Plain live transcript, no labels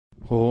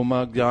Om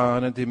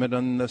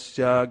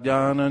Ajnanatimidandasya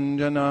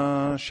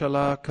Jnananjana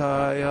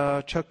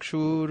Shalakaya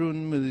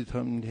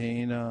Chakshurunmilitam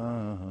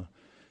Dhena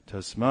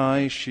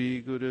Tasmai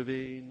Shri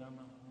Gurave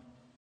Namah.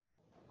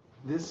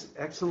 This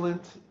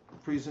excellent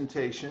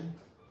presentation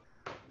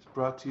is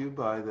brought to you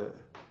by the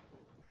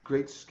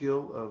great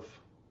skill of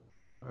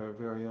our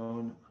very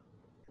own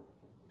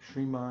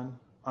Sriman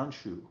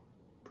Anshu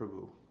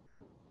Prabhu.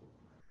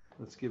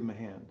 Let's give him a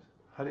hand.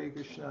 Hare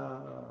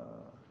Krishna.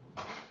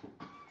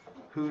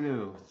 Who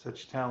knew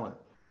such talent?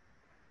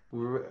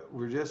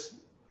 We're just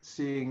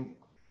seeing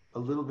a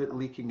little bit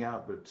leaking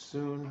out, but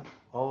soon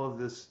all of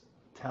this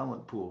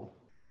talent pool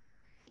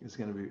is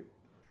going to be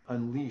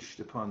unleashed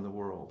upon the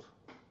world,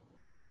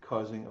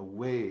 causing a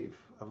wave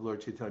of Lord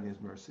Chaitanya's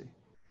mercy.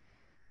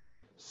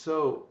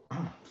 So,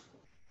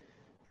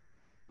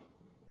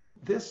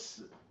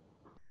 this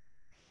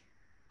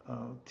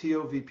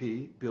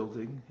TOVP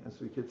building, as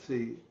we could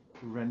see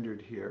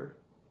rendered here,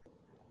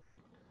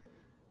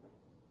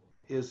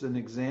 is an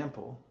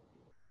example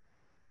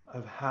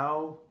of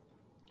how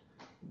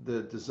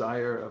the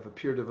desire of a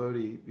pure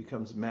devotee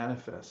becomes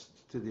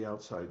manifest to the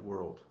outside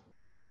world.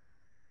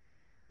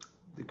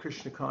 The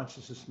Krishna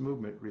consciousness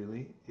movement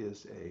really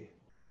is a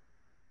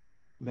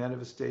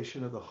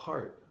manifestation of the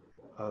heart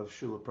of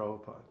Srila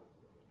Prabhupada.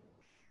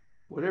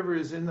 Whatever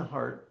is in the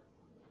heart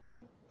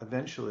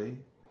eventually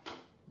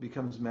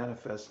becomes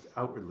manifest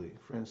outwardly.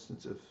 For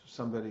instance, if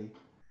somebody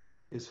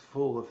is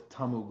full of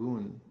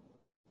tamogun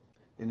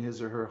in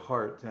his or her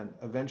heart, and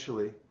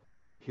eventually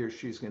he or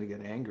she's going to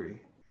get angry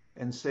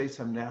and say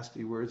some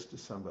nasty words to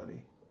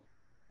somebody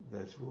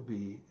that will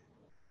be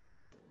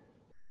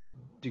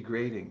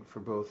degrading for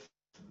both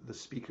the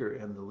speaker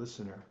and the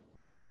listener.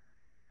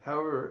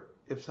 However,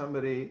 if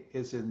somebody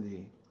is in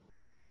the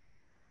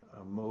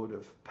mode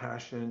of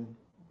passion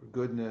or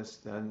goodness,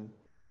 then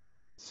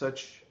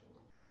such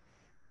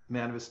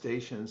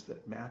manifestations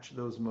that match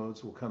those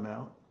modes will come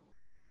out.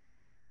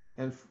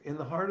 And in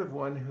the heart of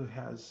one who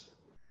has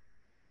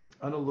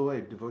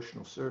unalloyed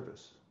devotional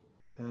service,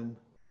 and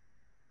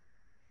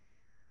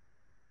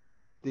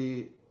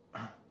the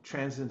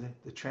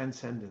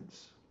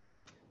transcendence,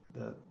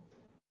 the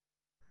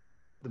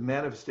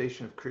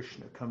manifestation of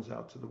Krishna comes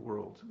out to the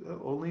world.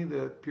 Only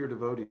the pure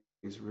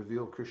devotees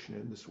reveal Krishna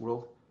in this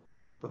world.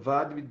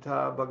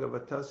 Bhavadvita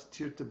bhagavatas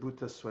tirtha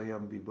bhuta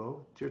swayam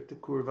vibho tirtha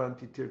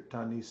kurvanti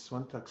tirtani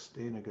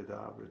swantakstena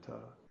gadavrata.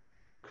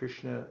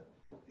 Krishna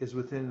is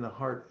within the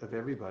heart of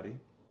everybody,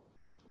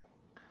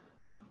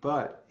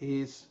 but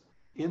he's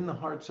in the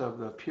hearts of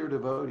the pure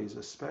devotees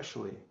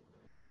especially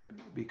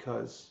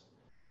because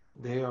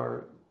they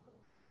are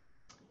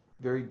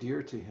very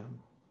dear to him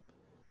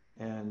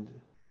and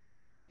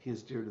he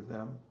is dear to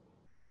them.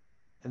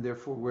 And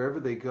therefore, wherever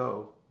they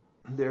go,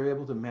 they're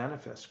able to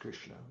manifest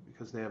Krishna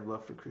because they have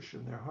love for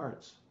Krishna in their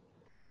hearts.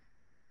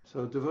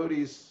 So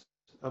devotees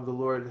of the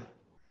Lord,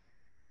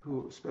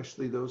 who,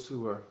 especially those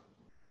who are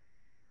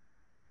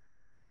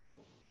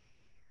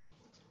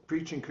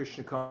preaching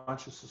Krishna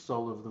consciousness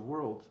all over the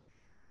world,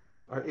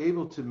 are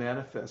able to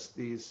manifest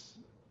these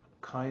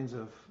kinds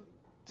of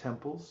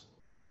temples.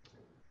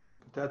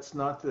 But that's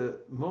not the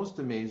most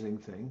amazing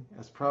thing.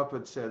 As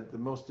Prabhupada said, the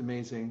most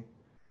amazing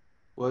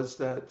was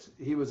that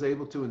he was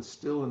able to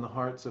instill in the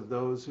hearts of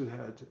those who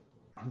had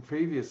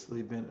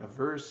previously been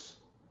averse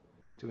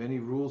to any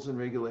rules and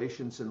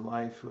regulations in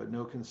life, who had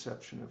no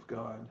conception of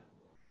God,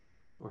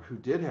 or who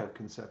did have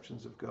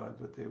conceptions of God,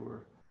 but they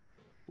were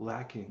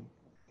lacking.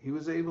 He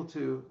was able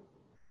to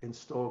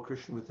install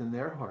Krishna within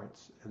their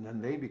hearts, and then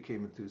they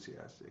became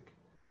enthusiastic.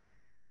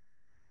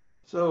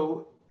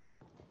 So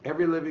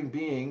every living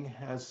being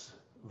has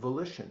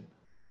volition,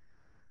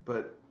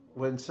 but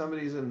when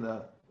somebody's in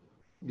the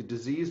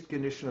diseased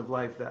condition of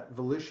life, that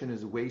volition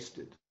is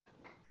wasted.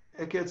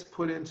 It gets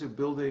put into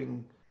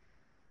building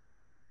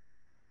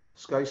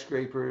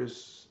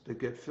skyscrapers that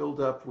get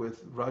filled up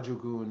with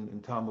Rajogun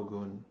and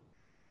Tamogun,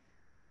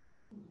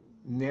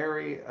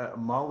 nary a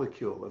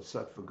molecule of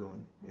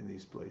Sattvagun in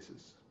these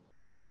places.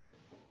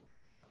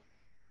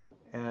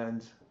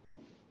 And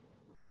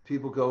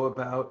people go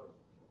about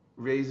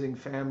raising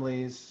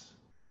families,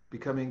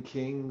 becoming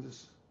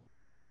kings,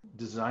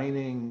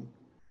 designing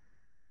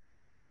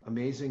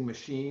amazing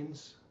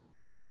machines,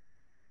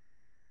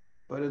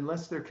 but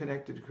unless they're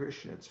connected to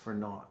Krishna, it's for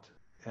naught.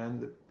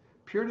 And the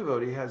pure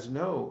devotee has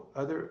no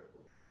other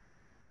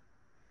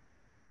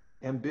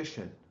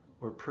ambition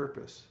or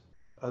purpose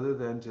other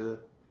than to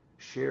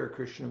share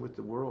Krishna with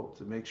the world,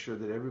 to make sure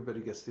that everybody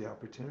gets the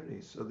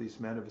opportunity, so these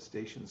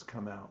manifestations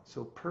come out.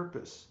 So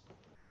purpose.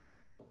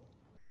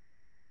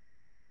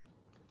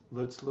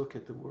 Let's look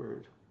at the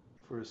word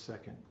for a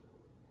second.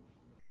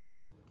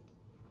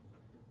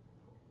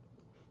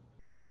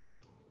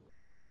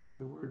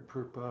 The word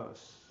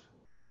purpose,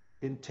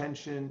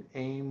 intention,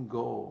 aim,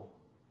 goal,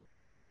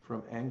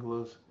 from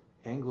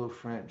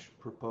Anglo-French,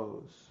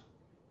 purpose,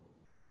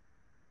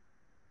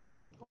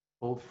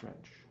 Old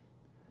French,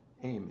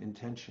 aim,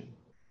 intention.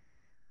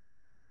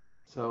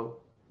 So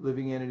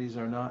living entities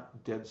are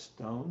not dead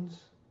stones,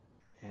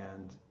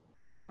 and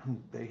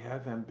They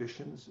have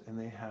ambitions and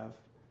they have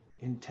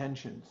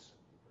intentions.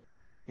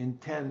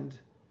 Intend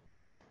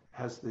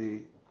has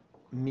the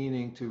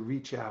meaning to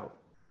reach out.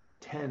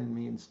 Tend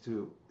means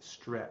to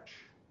stretch.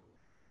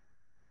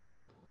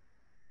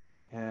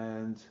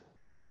 And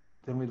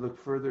then we look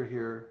further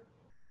here.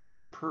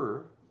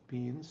 Per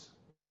means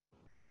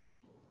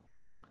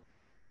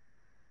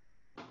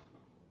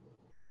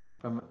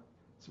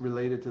it's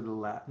related to the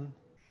Latin.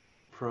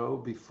 Pro,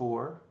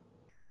 before.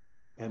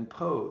 And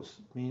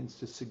pose means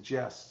to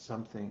suggest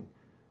something,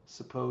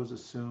 suppose,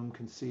 assume,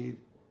 concede,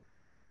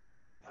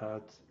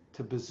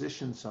 to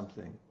position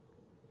something,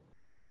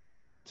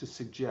 to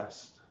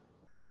suggest.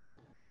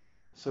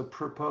 So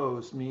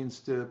propose means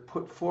to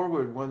put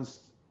forward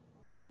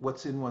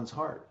what's in one's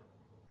heart.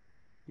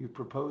 You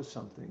propose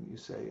something. You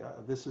say,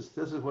 "This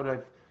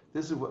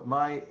is what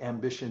my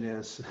ambition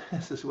is.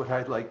 This is what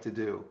I'd like to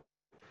do,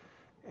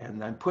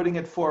 and I'm putting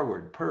it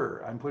forward."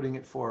 I'm putting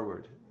it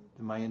forward.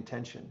 My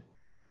intention.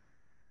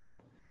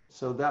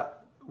 So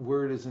that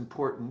word is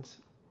important,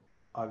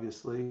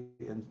 obviously,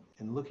 in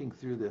looking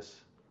through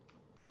this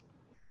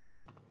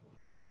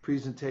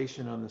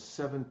presentation on the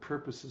 7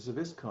 purposes of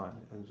ISKCON,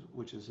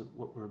 which is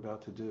what we're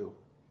about to do.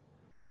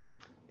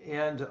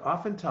 And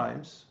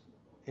oftentimes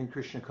in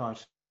Krishna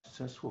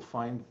consciousness, we'll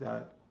find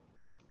that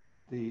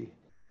the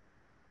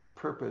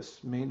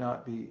purpose may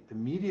not be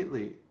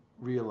immediately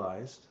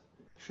realized.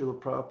 Srila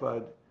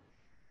Prabhupada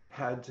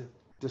had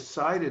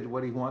decided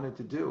what he wanted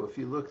to do. If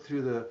you look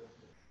through the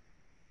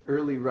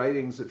early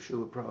writings of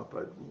Srila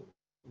Prabhupada,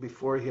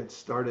 before he had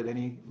started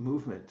any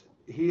movement,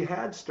 he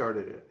had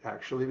started it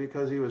actually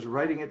because he was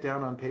writing it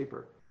down on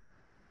paper.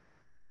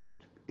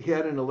 He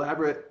had an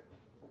elaborate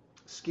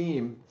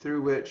scheme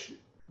through which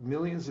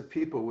millions of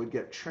people would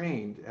get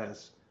trained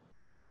as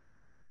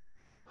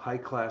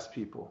high-class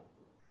people.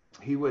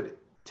 He would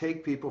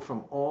take people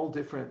from all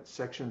different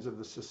sections of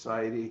the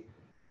society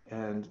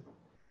and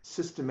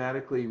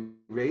systematically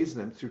raise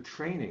them through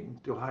training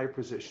to a higher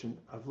position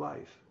of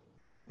life,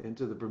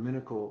 into the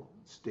Brahminical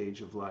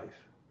stage of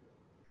life.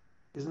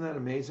 Isn't that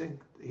amazing?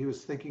 He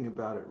was thinking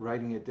about it,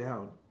 writing it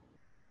down.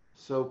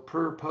 So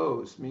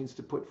purpose means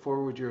to put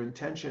forward your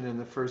intention. In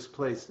the first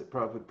place that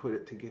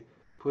Prabhupada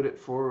put it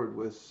forward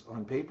was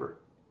on paper.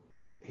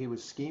 He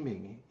was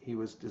scheming, he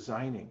was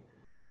designing.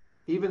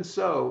 Even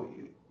so,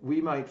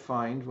 we might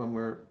find when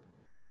we're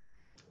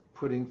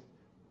putting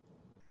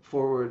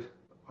forward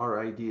our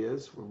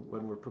ideas,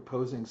 when we're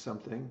proposing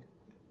something,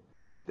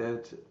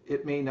 that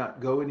it may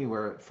not go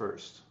anywhere at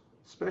first,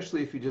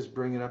 especially if you just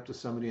bring it up to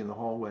somebody in the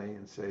hallway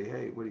and say,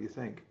 "Hey, what do you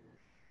think?"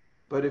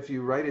 But if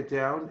you write it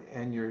down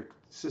and you're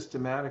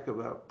systematic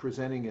about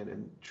presenting it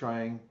and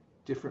trying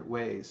different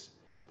ways,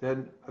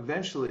 then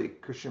eventually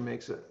Krishna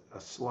makes a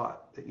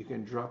slot that you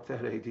can drop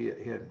that idea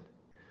in.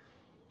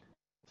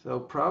 So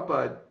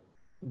Prabhupada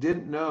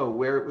didn't know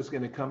where it was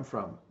going to come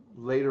from.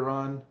 Later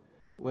on,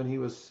 when he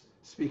was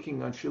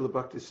speaking on Srila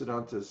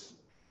Bhaktisiddhanta's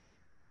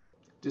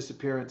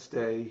disappearance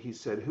day, he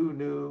said, who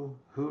knew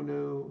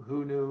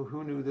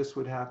this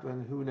would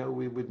happen? Who knew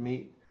we would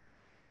meet?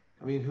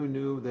 I mean, who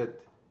knew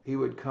that he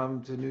would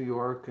come to New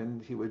York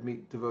and he would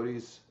meet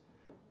devotees,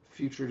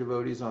 future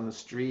devotees on the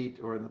street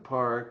or in the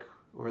park,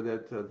 or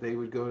that they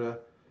would go to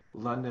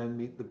London and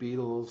meet the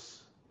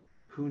Beatles?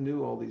 Who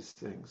knew all these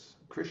things?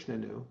 Krishna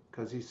knew,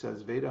 because he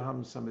says,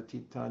 Vedaham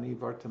samatitani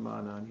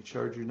vartamanani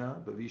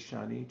charjuna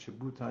bhavishani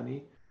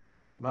chabhutani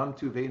mam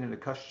tu vedana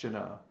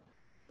kaschana,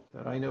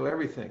 that I know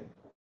everything.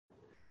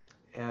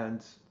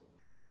 And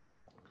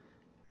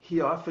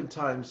he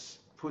oftentimes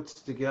puts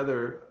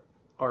together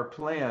our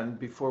plan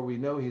before we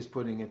know he's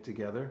putting it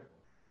together.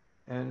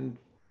 And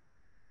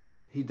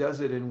he does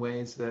it in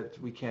ways that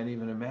we can't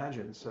even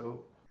imagine.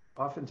 So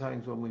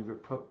oftentimes when we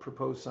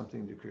propose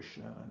something to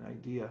Krishna, an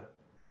idea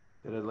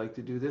that I'd like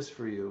to do this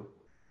for you,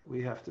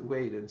 we have to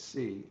wait and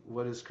see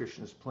what is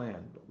Krishna's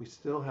plan. But we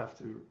still have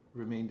to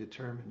remain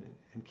determined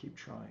and keep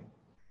trying.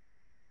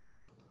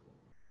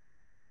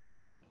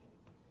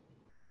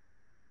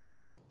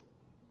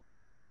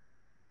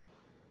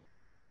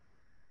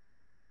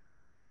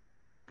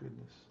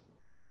 Goodness.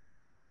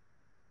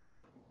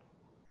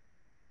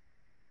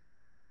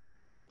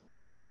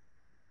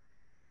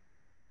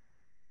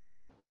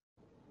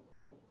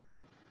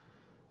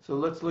 So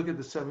let's look at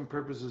the 7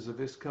 purposes of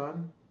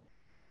ISKCON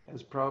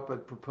as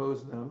Prabhupada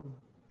proposed them.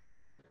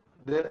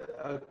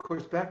 Of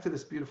course, back to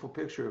this beautiful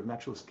picture of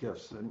matchless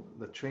gifts, and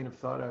the train of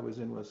thought I was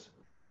in was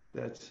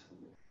that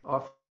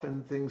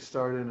often things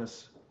start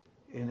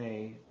in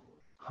a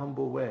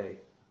humble way.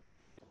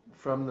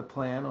 From the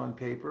plan on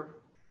paper,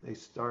 they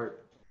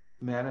start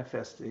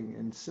manifesting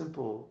in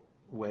simple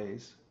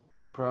ways.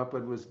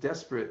 Prabhupada was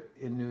desperate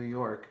in New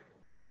York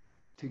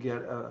to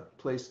get a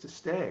place to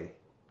stay.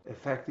 In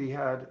fact, he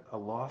had a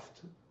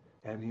loft,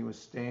 and he was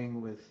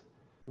staying with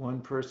one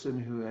person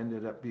who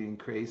ended up being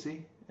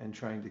crazy and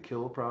trying to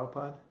kill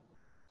Prabhupada.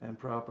 And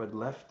Prabhupada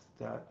left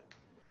that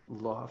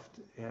loft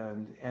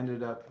and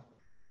ended up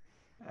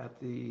at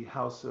the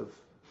house of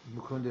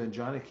Mukunda and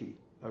Janaki,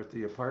 or at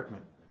the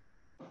apartment.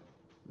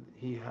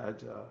 He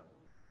had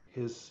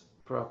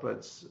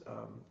Prabhupada's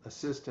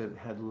assistant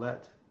had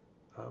let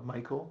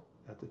Michael,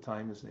 at the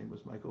time his name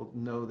was Michael,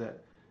 know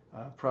that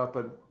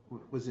Prabhupada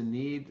was in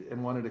need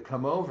and wanted to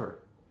come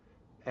over.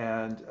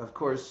 And of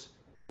course,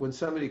 when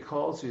somebody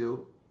calls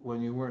you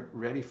when you weren't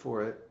ready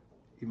for it,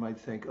 you might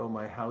think, oh,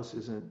 my house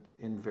isn't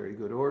in very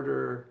good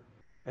order,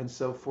 and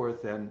so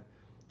forth. And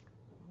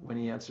when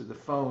he answered the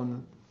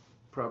phone,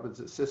 Prabhupada's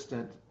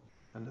assistant,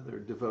 another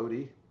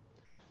devotee,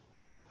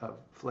 a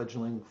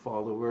fledgling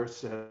follower,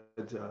 said,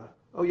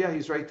 oh yeah,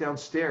 he's right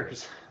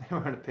downstairs. They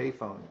were on a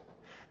payphone.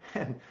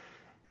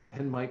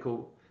 And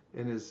Michael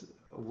and his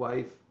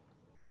wife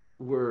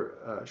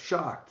were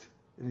shocked.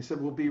 And he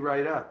said, we'll be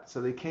right up.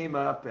 So they came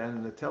up,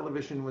 and the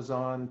television was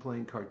on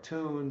playing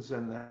cartoons,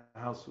 and the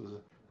house was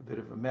a bit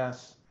of a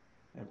mess.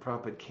 And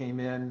Prabhupada came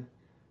in,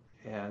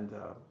 and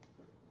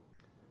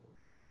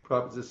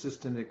Prabhupada's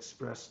assistant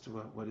expressed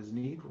what his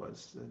need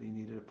was, that he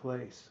needed a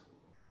place.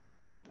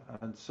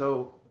 And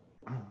so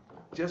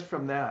just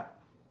from that,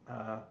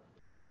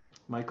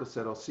 Michael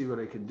said, I'll see what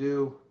I can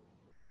do.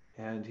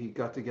 And he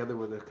got together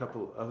with a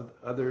couple of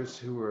others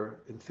who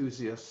were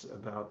enthusiasts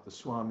about the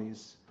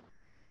Swami's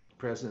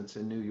presence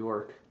in New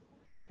York.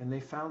 And they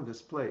found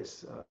this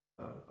place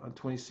on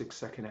 26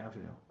 2nd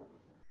Avenue.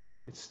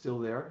 It's still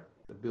there.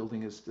 The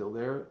building is still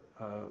there.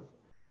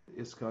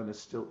 ISKCON is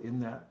still in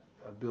that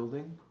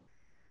building.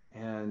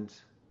 And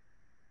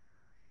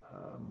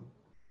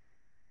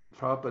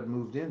Prabhupada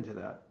moved into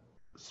that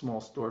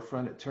small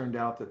storefront. It turned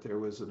out that there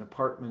was an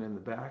apartment in the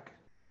back,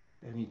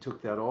 and he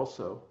took that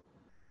also.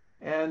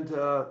 And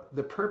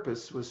the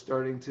purpose was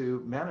starting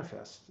to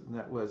manifest, and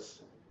that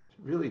was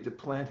really to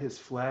plant his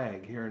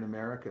flag here in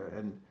America.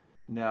 And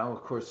now,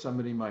 of course,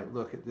 somebody might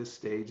look at this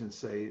stage and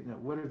say, no,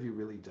 what have you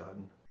really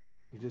done?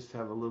 You just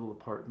have a little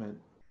apartment,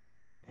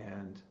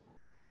 and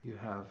you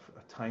have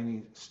a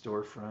tiny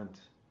storefront,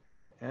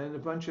 and a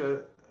bunch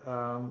of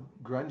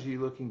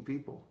grungy-looking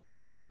people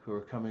who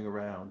are coming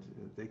around.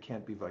 They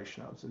can't be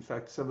Vaishnavas. In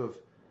fact, some of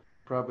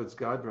Prabhupada's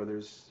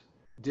godbrothers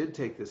did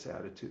take this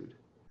attitude.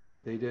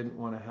 They didn't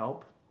want to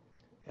help,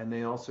 and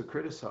they also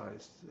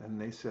criticized,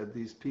 and they said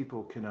these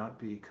people cannot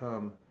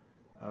become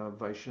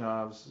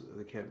Vaishnavas,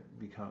 they can't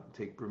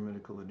take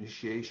Brahminical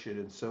initiation,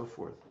 and so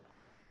forth.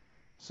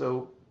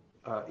 So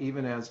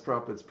even as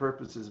Prabhupada's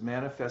purpose is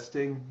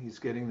manifesting, he's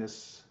getting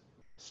this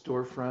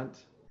storefront.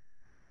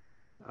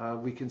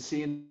 We can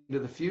see into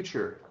the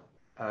future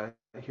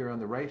here on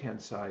the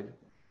right-hand side.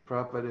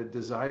 Prabhupada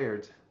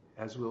desired,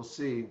 as we'll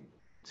see,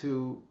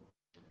 to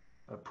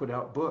put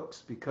out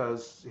books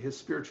because his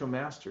spiritual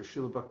master,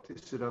 Srila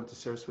Bhaktisiddhanta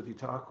Saraswati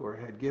Thakur,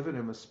 had given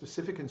him a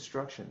specific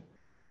instruction.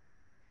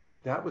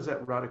 That was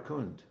at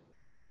Radhakund.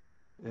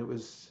 It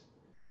was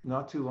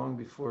not too long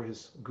before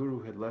his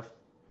guru had left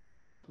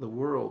the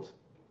world.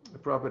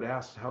 Prabhupada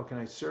asked, how can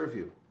I serve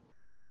you?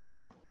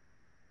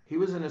 He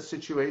was in a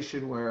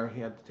situation where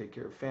he had to take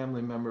care of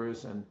family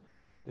members, and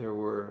there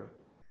were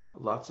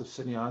lots of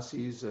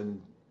sannyasis and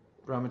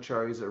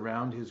brahmacharis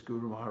around his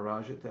Guru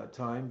Maharaj at that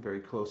time, very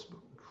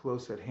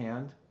close at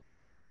hand.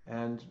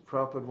 And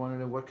Prabhupada wanted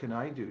to know, what can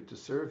I do to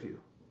serve you?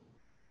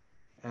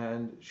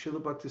 And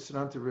Srila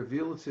Bhaktisiddhanta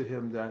revealed to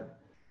him that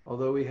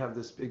although we have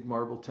this big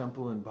marble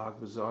temple in Bagh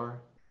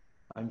Bazar,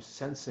 I'm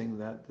sensing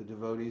that the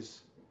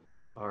devotees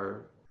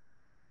are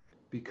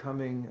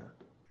becoming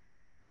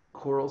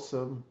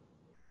quarrelsome,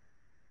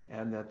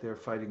 and that they're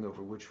fighting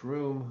over which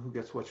room, who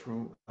gets which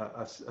room.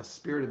 A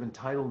spirit of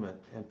entitlement,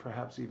 and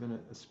perhaps even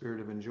a spirit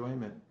of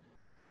enjoyment,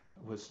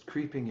 was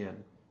creeping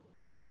in.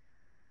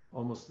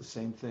 Almost the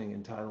same thing,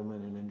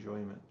 entitlement and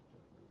enjoyment.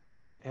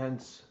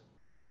 And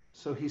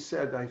so he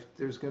said,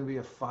 there's going to be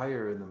a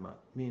fire in the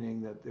month,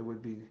 meaning that there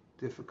would be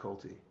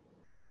difficulty.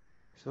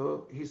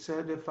 So he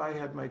said, if I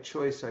had my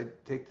choice,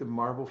 I'd take the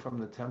marble from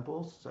the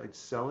temples, I'd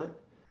sell it,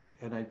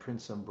 and I'd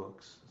print some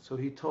books. So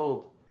he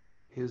told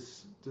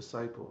his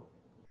disciple,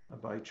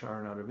 Abhay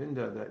Charan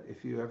Aravinda, that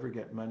if you ever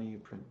get money, you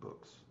print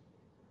books.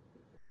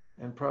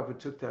 And Prabhupada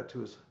took that to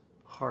his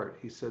heart.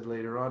 He said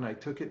later on, I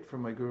took it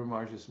from my Guru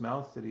Maharaj's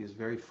mouth that he is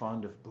very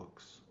fond of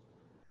books.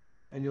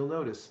 And you'll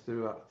notice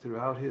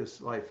throughout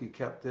his life, he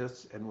kept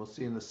this, and we'll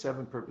see in the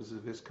 7 purposes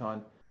of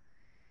ISKCON,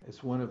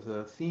 it's one of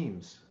the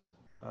themes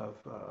of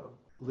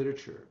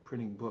literature,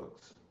 printing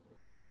books,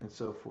 and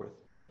so forth.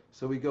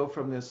 So we go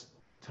from this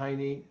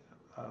tiny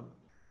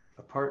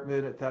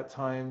apartment. At that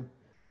time,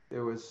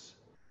 there was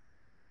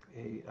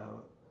a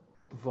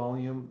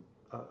volume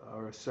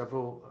or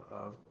several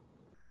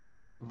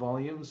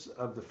volumes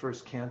of the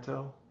first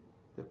canto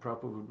that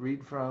Prabhupada would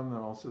read from, and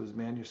also his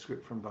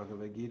manuscript from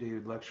Bhagavad Gita he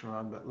would lecture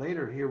on. But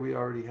later here we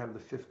already have the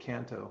 5th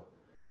canto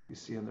you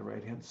see on the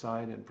right-hand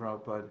side, and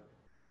Prabhupada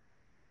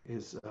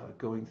is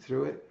going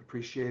through it,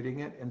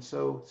 appreciating it. And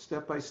so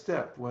step by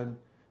step, when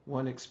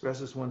one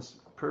expresses one's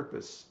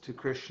purpose to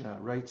Krishna,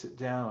 writes it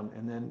down,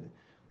 and then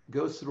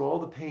goes through all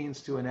the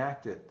pains to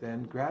enact it,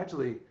 then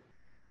gradually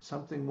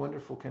something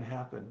wonderful can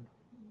happen.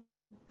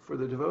 For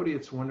the devotee,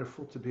 it's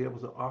wonderful to be able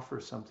to offer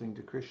something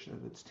to Krishna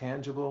that's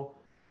tangible,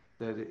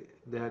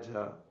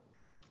 that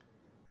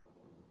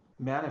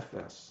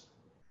manifests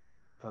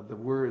the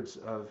words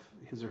of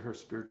his or her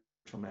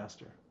spiritual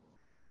master.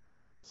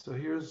 So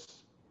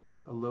here's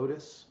a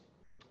lotus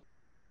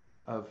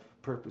of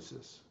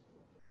purposes.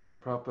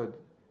 Prabhupada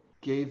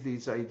gave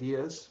these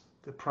ideas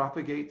to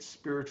propagate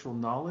spiritual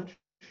knowledge,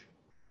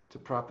 to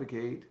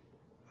propagate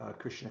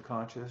Krishna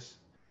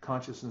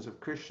consciousness of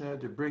Krishna,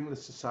 to bring the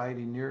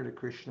society nearer to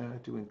Krishna,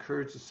 to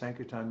encourage the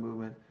Sankirtan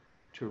movement,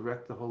 to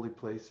erect the holy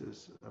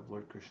places of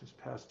Lord Krishna's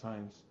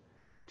pastimes,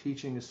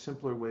 teaching a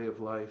simpler way of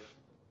life,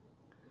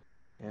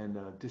 and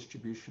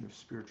distribution of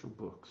spiritual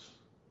books.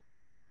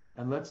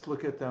 And let's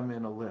look at them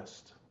in a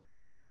list.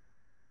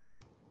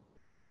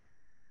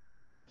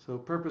 So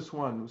purpose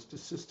 1 was to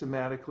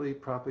systematically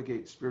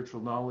propagate spiritual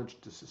knowledge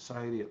to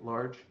society at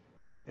large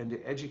and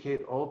to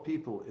educate all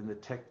people in the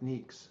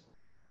techniques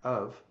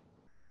of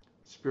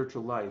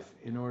spiritual life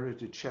in order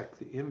to check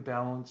the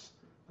imbalance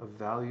of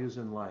values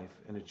in life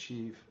and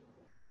achieve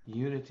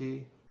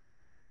unity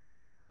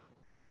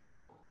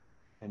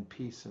and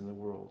peace in the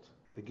world.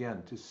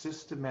 Again, to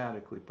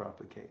systematically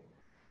propagate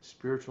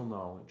spiritual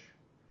knowledge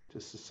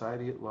to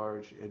society at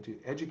large and to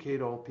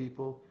educate all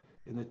people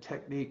in the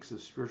techniques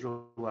of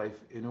spiritual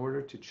life in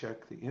order to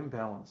check the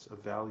imbalance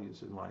of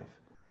values in life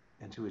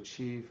and to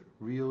achieve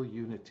real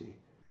unity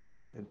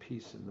and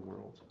peace in the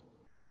world.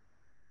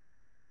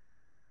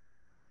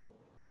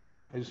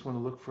 I just want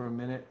to look for a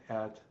minute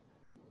at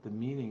the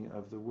meaning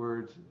of the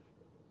word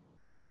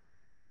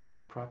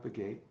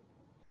propagate,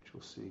 which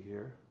we'll see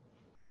here,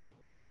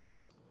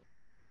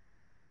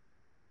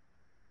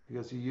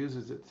 because he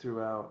uses it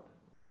throughout.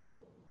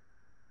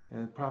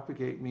 And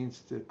propagate means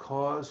to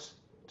cause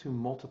to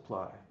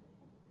multiply,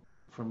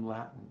 from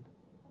Latin,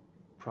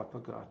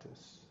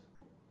 propagatus.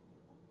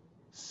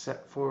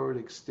 Set forward,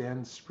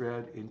 extend,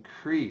 spread,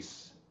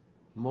 increase,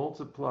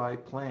 multiply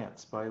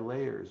plants by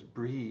layers,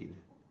 breed.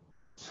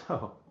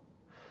 So,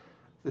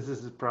 this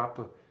is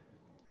propagatus.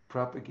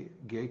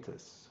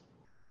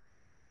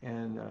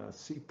 And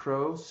see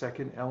pro,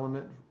 second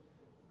element,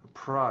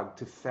 prog,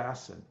 to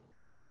fasten.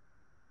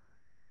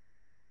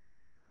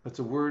 That's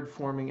a word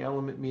forming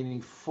element meaning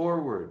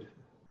forward,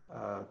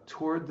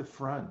 toward the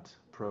front,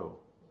 pro.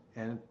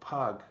 And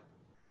pag,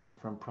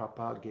 from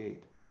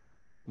propagate,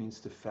 means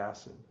to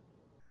fasten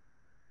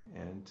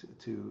and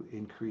to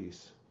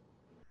increase.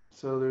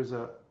 So there's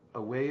a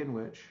way in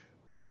which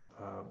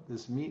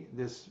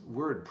this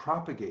word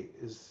propagate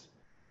is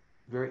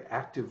a very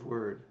active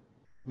word.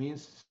 It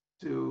means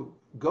to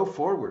go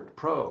forward,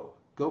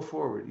 go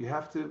forward. You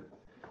have to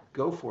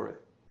go for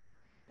it.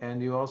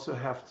 And you also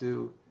have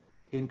to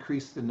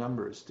increase the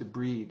numbers, to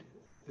breed,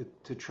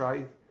 to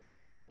try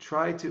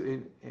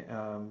to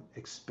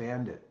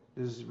expand it.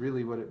 This is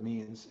really what it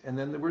means. And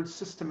then the word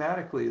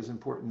systematically is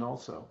important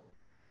also.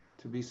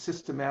 To be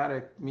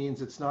systematic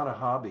means it's not a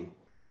hobby.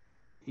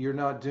 You're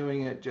not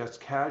doing it just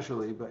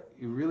casually, but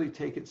you really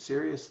take it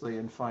seriously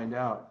and find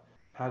out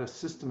how to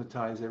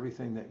systematize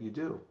everything that you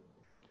do.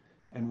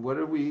 And what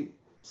are we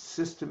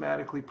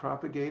systematically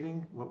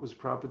propagating? What was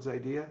Prabhupada's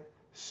idea?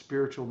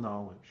 Spiritual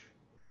knowledge.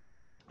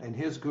 And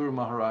his Guru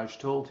Maharaj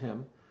told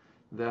him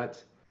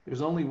that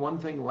there's only one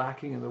thing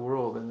lacking in the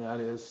world, and that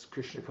is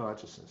Krishna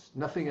consciousness.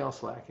 Nothing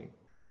else lacking.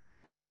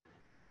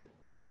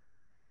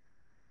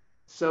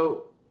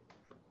 So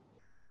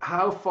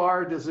how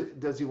far does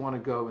he want to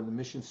go in the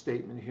mission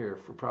statement here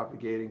for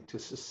propagating to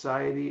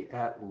society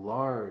at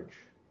large?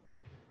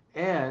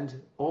 And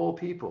all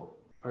people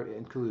are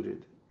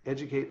included.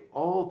 Educate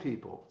all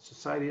people,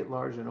 society at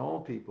large and all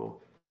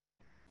people,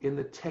 in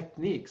the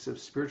techniques of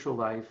spiritual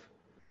life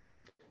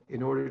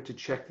in order to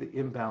check the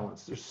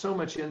imbalance. There's so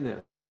much in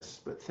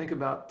this, but think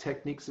about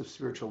techniques of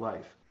spiritual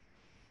life.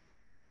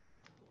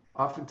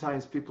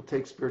 Oftentimes people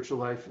take spiritual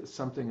life as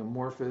something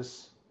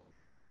amorphous,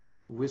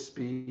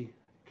 wispy,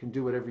 can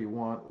do whatever you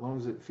want, as long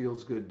as it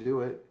feels good,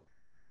 do it.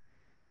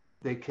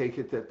 They take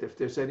it that if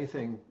there's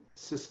anything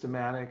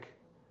systematic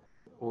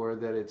or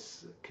that it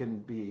can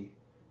be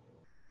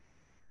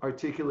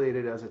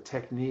articulated as a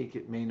technique,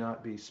 it may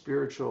not be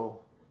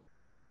spiritual.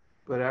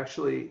 But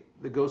actually,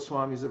 the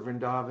Goswamis of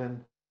Vrindavan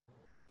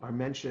are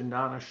mentioned,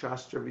 Nana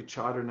Shastra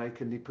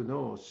Vicharanaika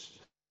Nipunos,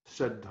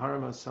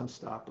 Shadharma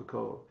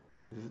Samstapako.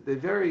 They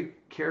very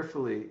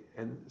carefully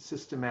and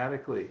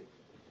systematically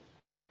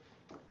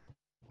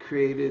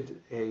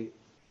created a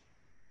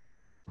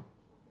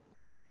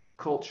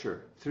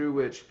culture through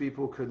which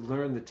people could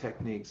learn the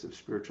techniques of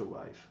spiritual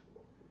life.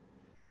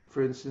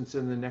 For instance,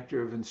 in the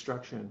Nectar of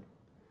Instruction,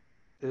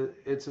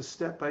 it's a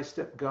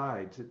step-by-step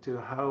guide to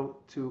how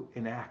to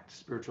enact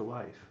spiritual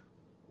life.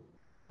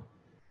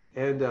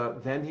 And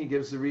then he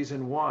gives the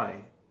reason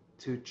why,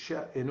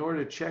 in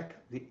order to check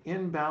the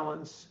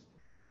imbalance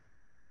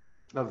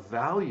of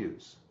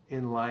values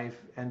in life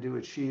and to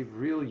achieve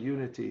real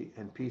unity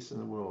and peace in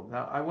the world.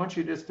 Now, I want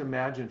you to just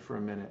imagine for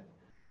a minute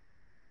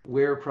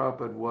where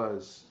Prabhupada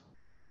was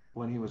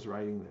when he was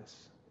writing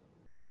this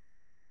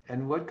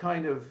and what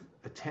kind of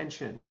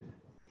attention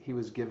he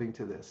was giving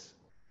to this.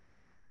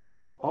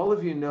 All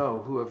of you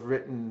know who have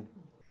written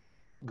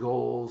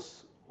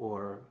goals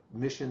or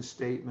mission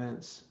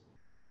statements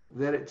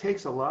that it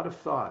takes a lot of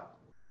thought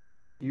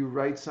you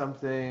write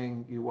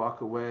something, you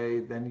walk away,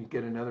 then you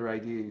get another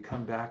idea, you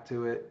come back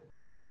to it,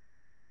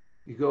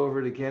 you go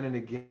over it again and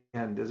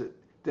again.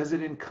 Does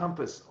it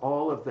encompass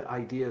all of the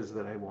ideas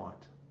that I want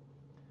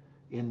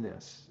in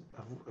this,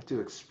 to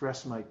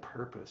express my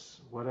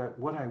purpose, what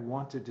I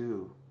want to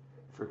do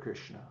for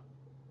Krishna?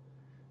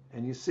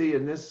 And you see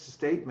in this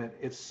statement,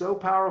 it's so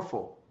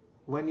powerful.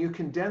 When you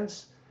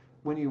condense,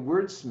 when you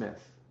wordsmith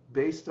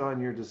based on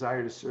your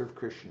desire to serve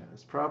Krishna,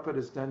 as Prabhupada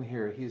has done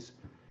here, he's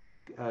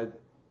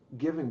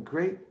given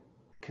great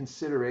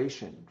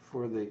consideration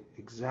for the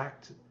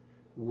exact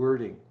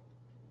wording.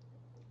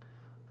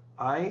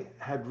 I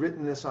had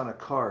written this on a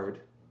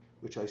card,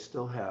 which I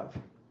still have,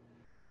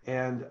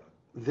 and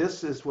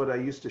this is what I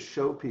used to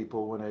show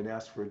people when I'd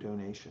ask for a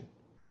donation.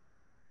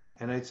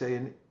 And I'd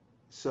say,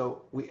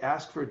 so we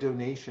ask for a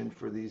donation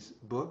for these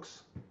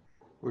books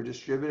we're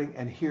distributing,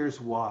 and here's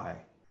why.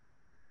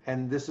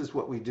 And this is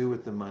what we do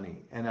with the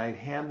money. And I'd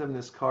hand them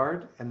this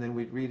card, and then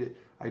we'd read it.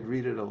 I'd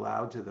read it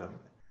aloud to them.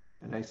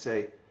 And I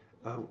say,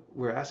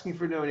 we're asking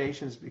for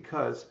donations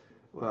because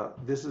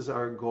this is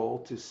our goal,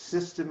 to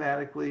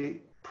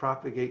systematically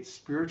propagate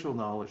spiritual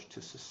knowledge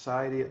to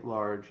society at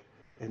large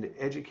and to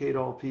educate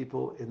all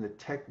people in the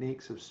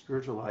techniques of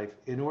spiritual life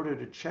in order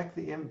to check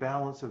the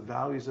imbalance of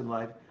values in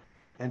life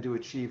and to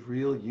achieve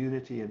real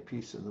unity and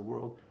peace in the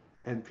world.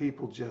 And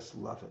people just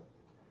love it.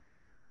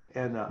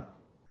 And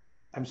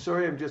I'm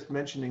sorry I'm just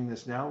mentioning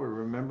this now, we're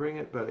remembering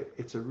it, but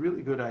it's a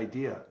really good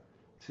idea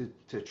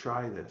to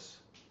try this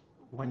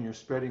when you're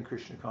spreading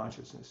Krishna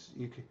consciousness.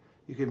 You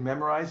can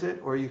memorize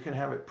it, or you can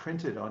have it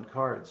printed on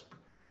cards,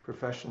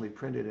 professionally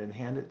printed, and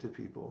hand it to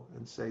people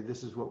and say,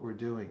 this is what we're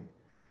doing.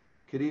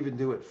 You could even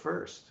do it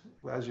first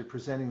as you're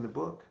presenting the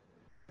book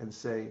and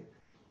say,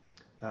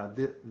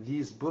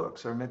 these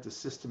books are meant to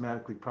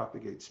systematically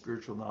propagate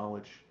spiritual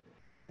knowledge,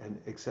 and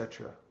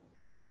etc.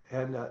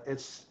 And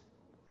it's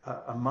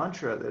a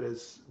mantra that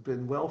has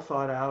been well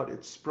thought out.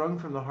 It's sprung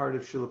from the heart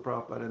of Srila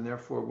Prabhupada, and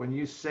therefore when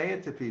you say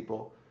it to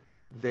people,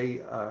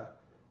 they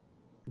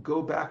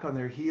go back on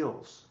their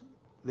heels.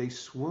 They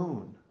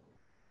swoon.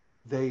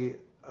 They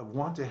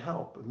want to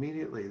help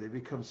immediately. They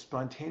become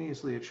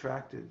spontaneously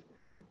attracted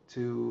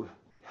to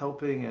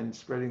helping and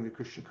spreading the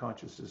Krishna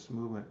consciousness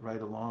movement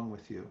right along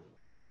with you.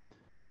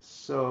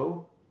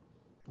 So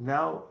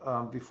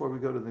now, before we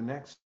go to the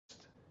next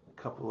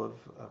couple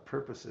of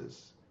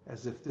purposes,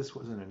 as if this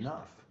wasn't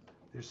enough,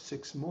 there's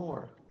 6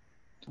 more.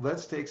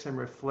 Let's take some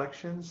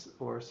reflections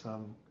or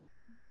some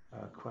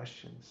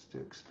questions to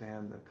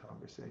expand the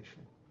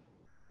conversation,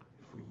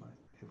 if we might.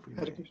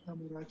 Hare Krishna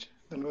Maharaj.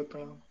 Dandavat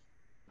Pranam.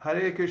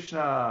 Hare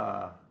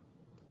Krishna.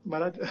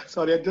 Maharaj,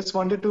 sorry, I just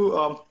wanted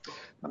to,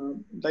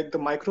 like the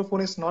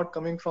microphone is not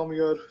coming from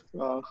your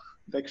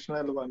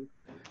external one.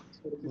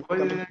 So Why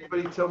didn't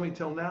anybody tell me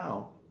till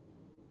now?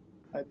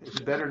 Is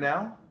it better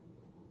now?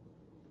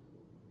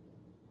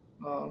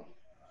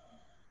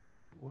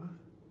 What?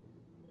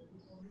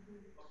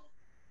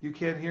 You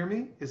can't hear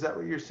me? Is that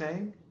what you're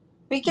saying?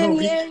 We can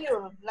hear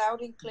you loud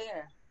and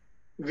clear.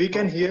 We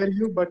can hear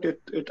you, but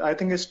it I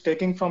think it's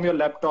taking from your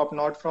laptop,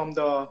 not from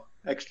the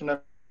external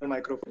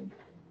microphone.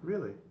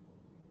 Really?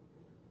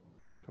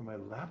 From my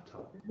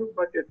laptop?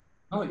 But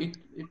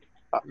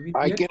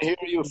I can hear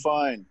you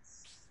fine.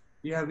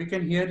 Yeah, we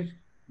can hear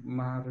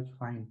Maharaj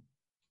fine.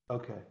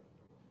 Okay.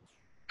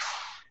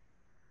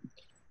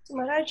 So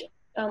Maharaj,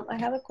 I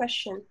have a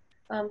question.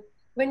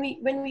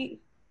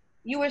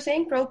 You were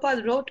saying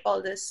Prabhupada wrote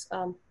all this.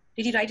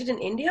 Did he write it in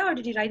India, or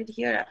did he write it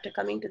here after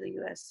coming to the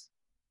US?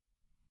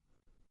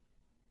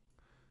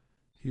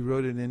 He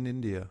wrote it in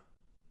India.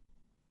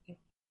 Okay.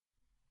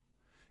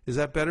 Is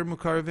that better,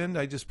 Mukaravind?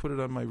 I just put it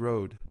on my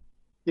road.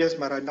 Yes,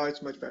 Maharaj. Now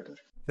it's much better.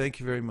 Thank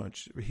you very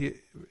much. He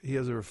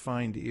has a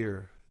refined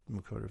ear,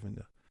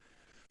 Mukaravinda.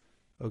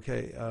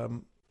 Okay.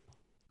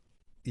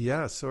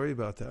 Yeah, sorry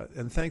about that.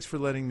 And thanks for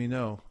letting me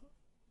know.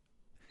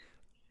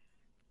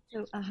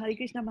 So, Hare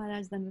Krishna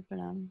Maharaj, Dandavat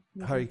Pranam.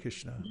 Hare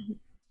Krishna.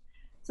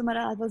 So,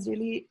 Maharaj, I was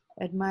really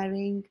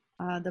admiring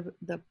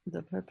the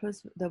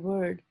purpose, the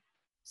word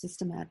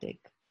systematic,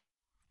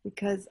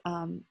 because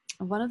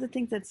one of the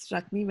things that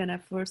struck me when I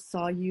first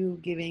saw you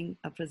giving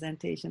a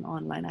presentation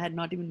online, I had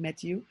not even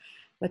met you,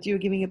 but you were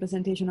giving a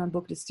presentation on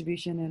book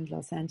distribution in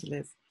Los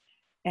Angeles,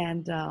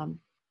 and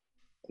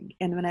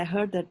when I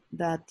heard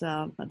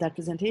that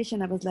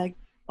presentation, I was like,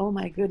 oh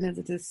my goodness,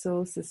 it is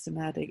so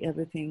systematic,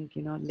 everything,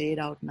 laid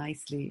out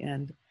nicely.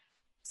 And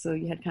so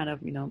you had kind of,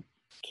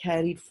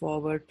 carried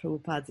forward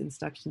Prabhupada's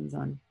instructions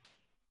on,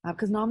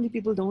 because normally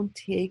people don't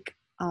take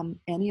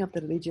any of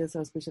the religious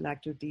or spiritual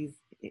activities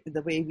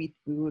the way we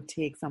would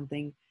take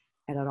something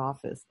at our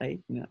office,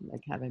 right?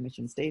 Like have a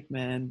mission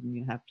statement,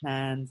 have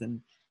plans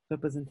and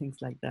purpose and things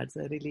like that.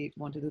 So I really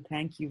wanted to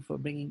thank you for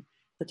bringing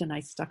such a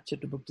nice structure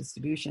to book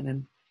distribution.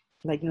 And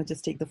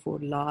just take the 4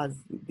 laws.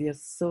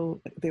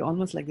 They're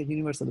almost like the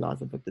universal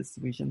laws of book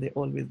distribution. They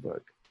always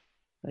work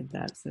like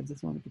that. So I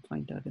just wanted to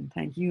point out and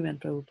thank you and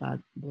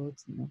Prabhupada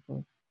both,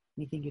 for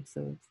making it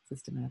so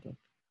systematic.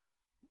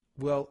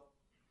 Well,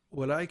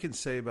 what I can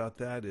say about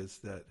that is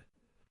that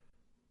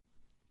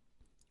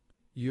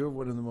you're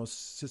one of the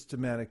most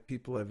systematic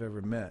people I've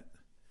ever met.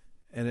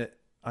 And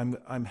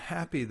I'm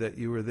happy that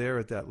you were there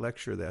at that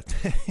lecture that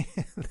day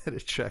that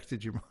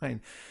attracted your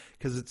mind,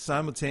 because it's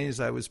simultaneous.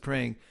 I was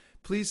praying,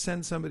 please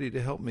send somebody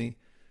to help me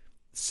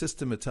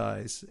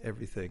systematize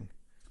everything.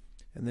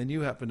 And then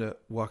you happen to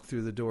walk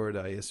through the door at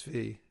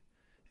ISV,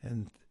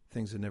 and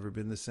things have never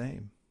been the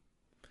same.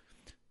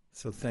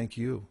 So thank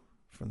you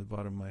from the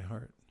bottom of my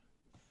heart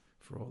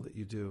for all that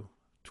you do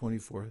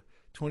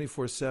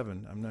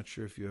 24/7. I'm not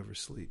sure if you ever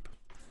sleep.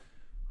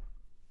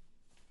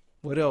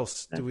 What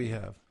else do we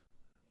have?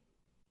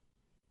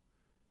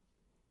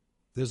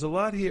 There's a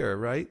lot here,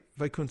 right,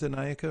 Vaikuntha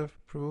Nayaka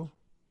Prabhu?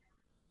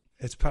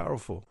 It's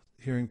powerful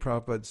hearing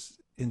Prabhupada's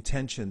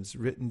intentions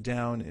written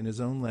down in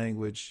his own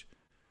language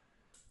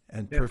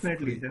and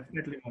Definitely,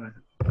 Maharaj.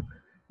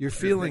 You're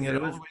feeling it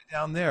all the way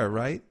down there,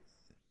 right?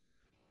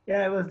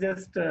 Yeah, I was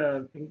just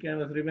thinking, I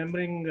was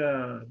remembering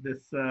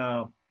this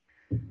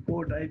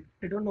quote.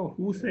 I don't know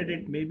who said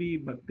it, maybe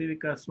Bhakti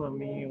Vikas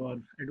Swami or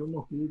I don't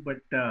know who,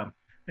 but I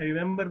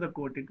remember the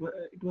quote. It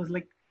was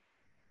like,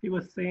 he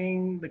was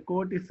saying, the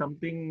quote is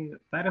something,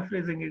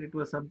 paraphrasing it, it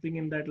was something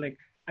in that, like,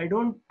 I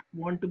don't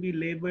want to be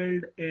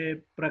labeled a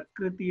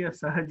Prakritiya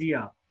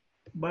Sahajiya,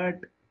 but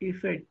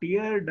if a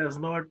tear does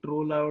not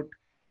roll out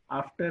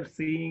after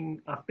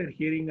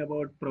hearing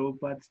about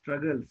Prabhupada's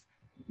struggles,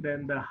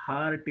 then the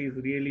heart is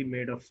really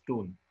made of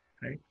stone,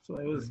 right? So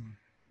I was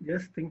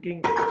just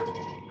thinking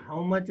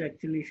how much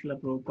actually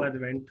Srila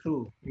Prabhupada went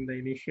through in the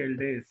initial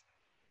days.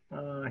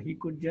 He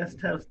could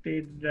just have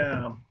stayed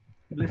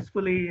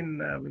blissfully in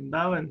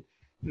Vrindavan,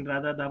 in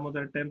Radha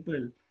Damodar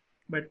temple,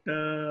 but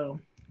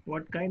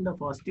what kind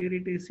of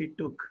austerities he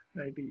took,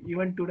 right?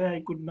 Even today,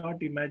 I could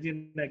not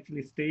imagine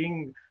actually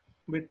staying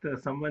with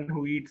someone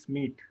who eats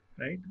meat,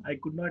 right? I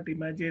could not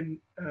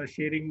imagine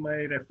sharing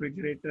my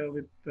refrigerator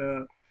with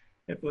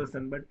a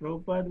person, but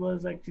Prabhupada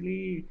was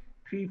actually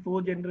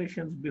 3-4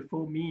 generations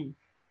before me,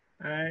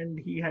 and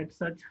he had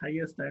such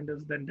higher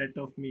standards than that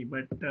of me,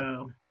 but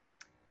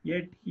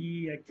yet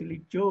he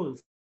actually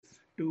chose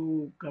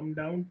to come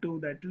down to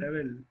that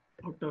level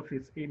out of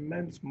his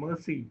immense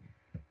mercy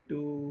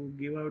to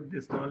give out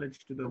this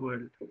knowledge to the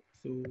world.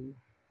 So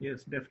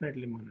yes,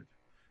 definitely, Maharaj.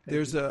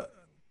 There's a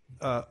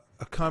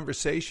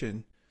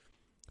conversation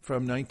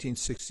from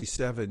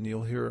 1967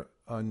 you'll hear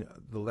on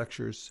the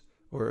lectures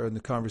or in the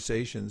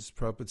conversations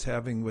Prabhupada's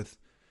having with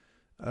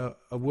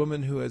a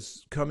woman who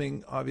is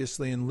coming,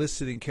 obviously, and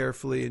listening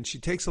carefully, and she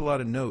takes a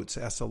lot of notes,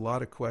 asks a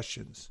lot of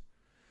questions.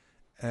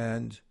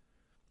 And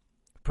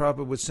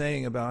Prabhupada was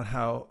saying about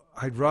how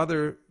I'd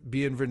rather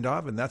be in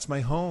Vrindavan. That's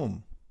my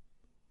home,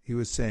 he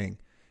was saying.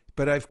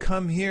 But I've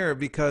come here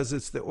because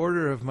it's the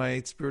order of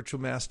my spiritual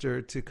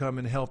master to come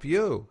and help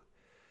you.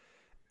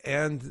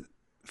 And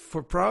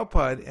for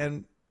Prabhupada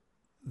and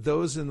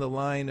those in the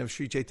line of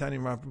Sri Chaitanya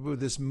Mahaprabhu,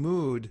 this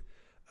mood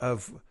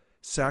of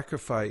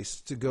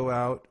sacrifice to go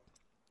out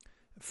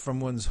from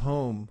one's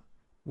home,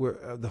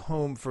 where the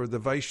home for the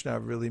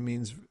Vaishnava really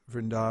means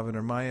Vrindavan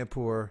or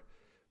Mayapur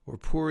or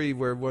Puri,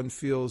 where one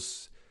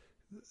feels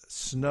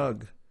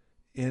snug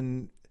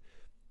in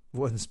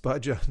one's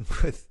bhajan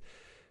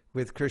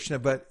with Krishna,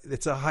 but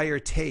it's a higher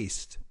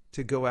taste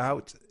to go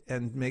out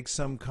and make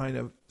some kind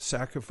of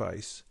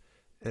sacrifice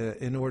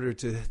in order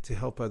to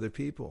help other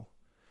people.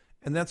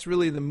 And that's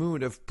really the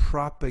mood of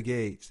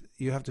propagate.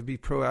 You have to be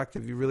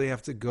proactive. You really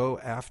have to go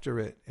after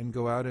it and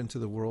go out into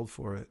the world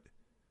for it.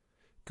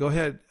 Go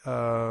ahead.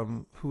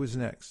 Who is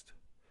next?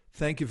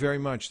 Thank you very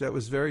much. That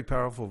was very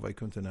powerful,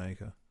 Vaikuntha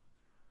Nayaka.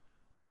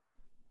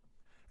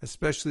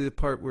 Especially the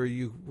part where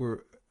you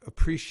were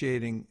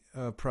appreciating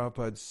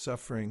Prabhupada's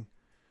suffering.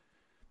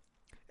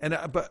 And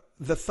but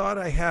the thought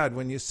I had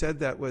when you said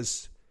that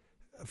was,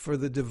 for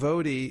the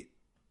devotee,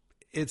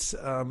 it's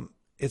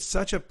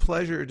such a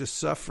pleasure to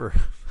suffer.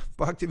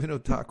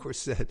 Bhaktivinoda Thakur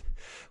said,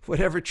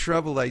 whatever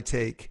trouble I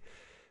take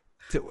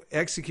to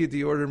execute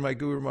the order of my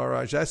Guru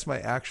Maharaj, that's my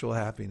actual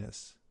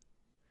happiness.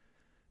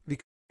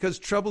 Because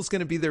trouble's going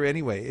to be there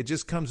anyway. It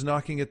just comes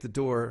knocking at the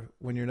door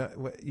when you're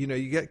not, you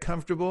get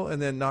comfortable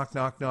and then knock,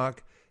 knock,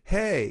 knock.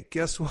 Hey,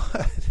 guess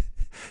what?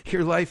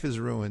 Your life is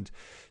ruined.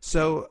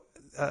 So,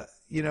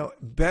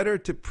 better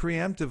to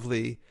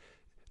preemptively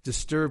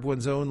disturb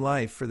one's own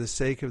life for the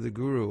sake of the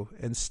Guru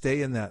and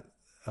stay in that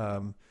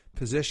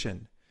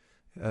position,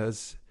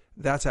 as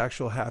that's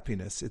actual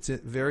happiness. It's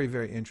very,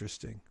 very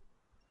interesting.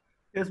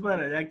 Yes,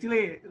 Maharaj.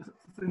 Actually,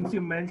 since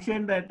you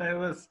mentioned that, I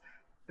was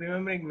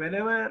remembering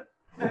whenever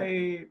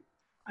I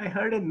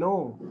heard a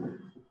no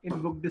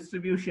in book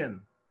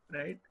distribution,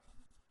 right?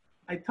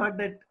 I thought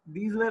that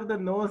these were the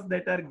no's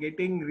that are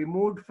getting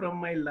removed from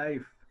my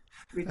life,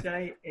 which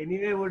I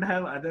anyway would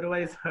have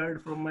otherwise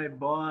heard from my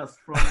boss,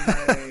 from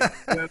my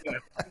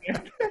whoever.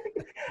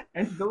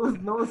 And those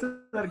no's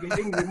are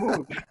getting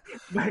removed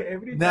by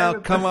every time. Now,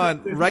 come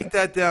on, write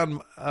that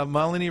down.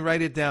 Malini,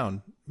 write it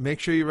down. Make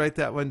sure you write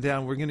that one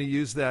down. We're going to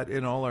use that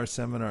in all our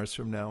seminars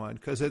from now on,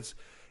 because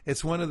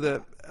it's one of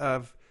the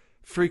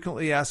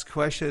frequently asked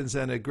questions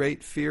and a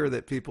great fear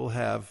that people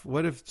have.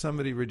 What if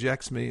somebody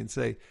rejects me and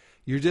say,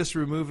 you're just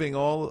removing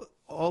all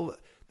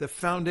the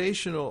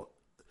foundational,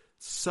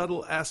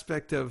 subtle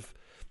aspect of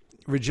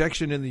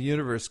rejection in the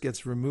universe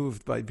gets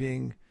removed by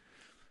being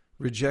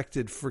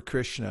rejected for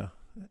Krishna.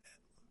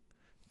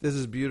 This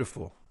is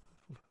beautiful.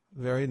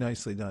 Very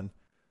nicely done.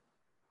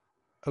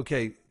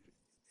 Okay,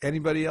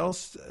 anybody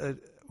else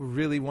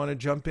really want to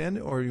jump in,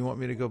 or you want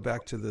me to go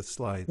back to the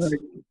slides?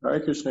 Hare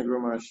Krishna,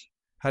 Guru Maharaj.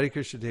 Hare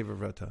Krishna Deva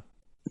Vrata.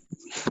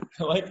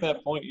 I like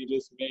that point you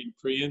just made.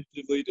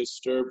 Preemptively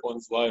disturb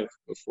one's life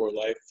before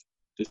life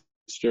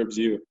disturbs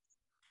you.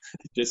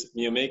 Just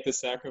make the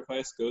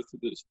sacrifice, go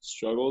through the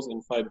struggles,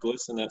 and find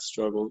bliss in that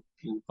struggle,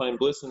 and find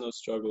bliss in those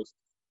struggles,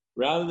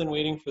 rather than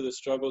waiting for the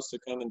struggles to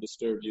come and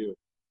disturb you.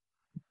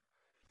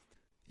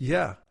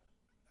 Yeah,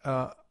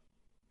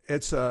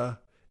 it's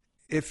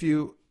if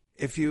you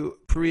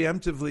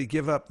preemptively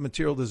give up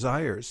material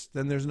desires,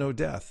 then there's no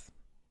death.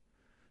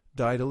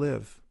 Die to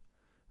live.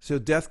 So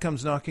death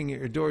comes knocking at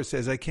your door,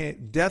 says, I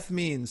can't. Death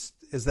means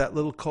is that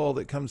little call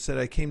that comes, said,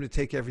 I came to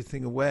take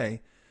everything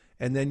away.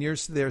 And then you're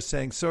there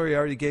saying, sorry, I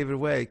already gave it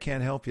away.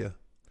 Can't help you.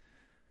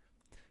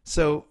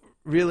 So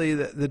really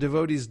the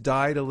devotees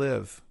die to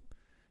live.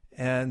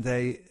 And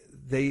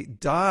they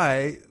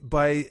die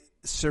by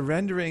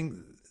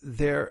surrendering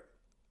their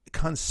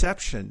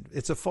conception.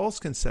 It's a false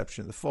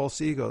conception, the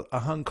false ego,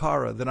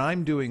 ahankara, that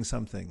I'm doing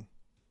something.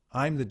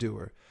 I'm the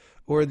doer.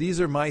 Or these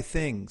are my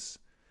things.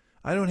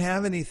 I don't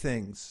have any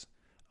things.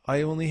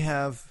 I only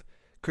have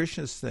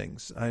Krishna's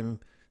things.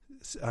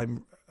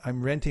 I'm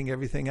renting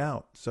everything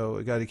out. So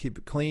I got to keep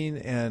it clean,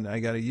 and I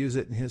got to use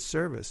it in his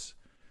service.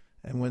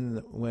 And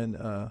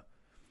when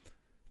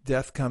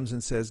death comes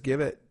and says,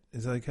 give it,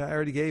 it's like, I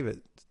already gave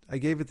it. I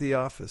gave it the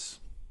office.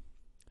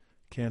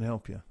 Can't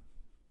help you.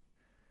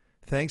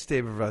 Thanks,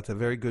 David Vrata.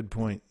 Very good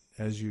point,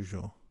 as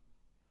usual.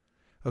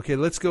 Okay,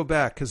 let's go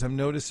back, because I'm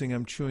noticing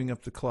I'm chewing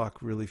up the clock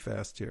really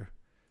fast here.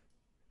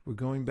 We're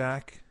going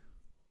back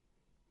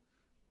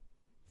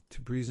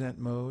to present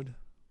mode.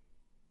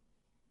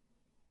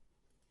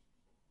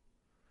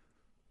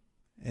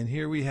 And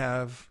here we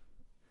have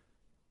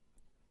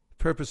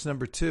purpose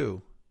number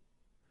 2.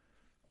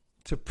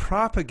 To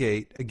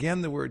propagate,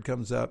 again the word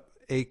comes up,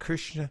 a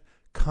Krishna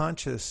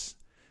conscious,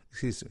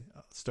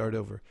 I'll start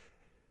over.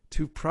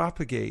 To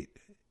propagate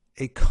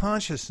a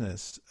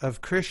consciousness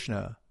of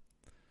Krishna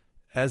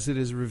as it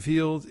is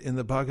revealed in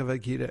the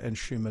Bhagavad Gita and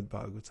Srimad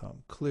Bhagavatam.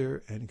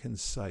 Clear and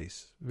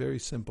concise. Very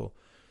simple.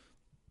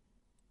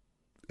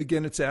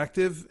 Again, it's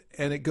active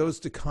and it goes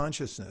to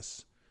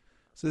consciousness.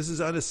 So this is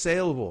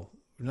unassailable.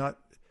 We're not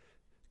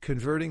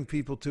converting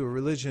people to a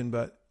religion,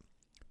 but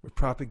we're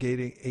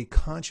propagating a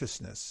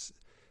consciousness,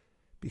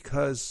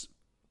 because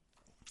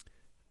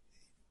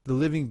the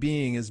living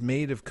being is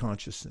made of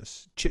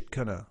consciousness,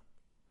 chitkana.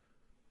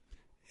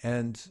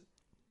 And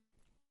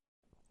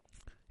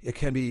it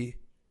can be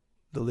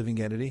the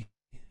living entity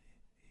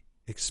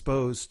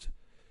exposed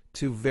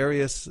to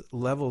various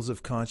levels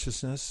of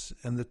consciousness,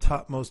 and the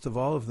topmost of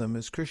all of them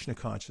is Krishna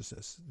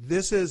consciousness.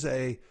 This is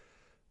a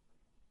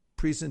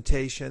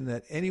presentation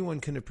that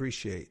anyone can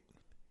appreciate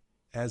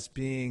as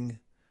being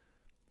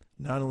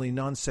not only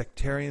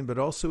non-sectarian but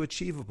also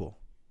achievable.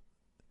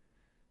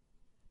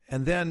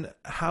 And then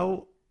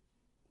how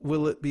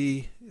will it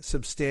be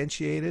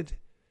substantiated?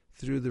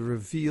 Through the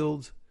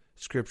revealed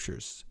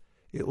scriptures.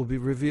 It will be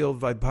revealed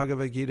by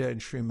Bhagavad Gita and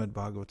Srimad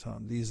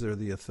Bhagavatam. These are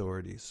the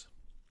authorities.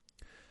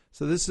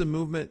 So this is a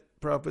movement,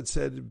 Prabhupada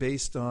said,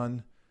 based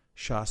on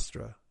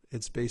Shastra.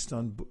 It's based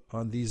on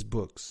these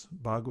books,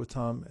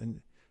 Bhagavatam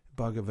and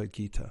Bhagavad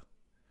Gita.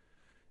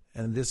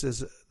 And this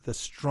is the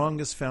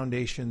strongest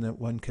foundation that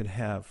one could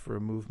have for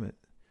a movement,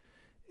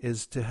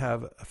 is to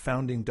have a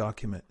founding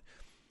document.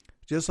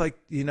 Just like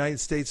the United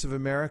States of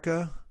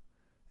America,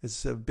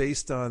 it's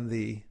based on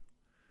the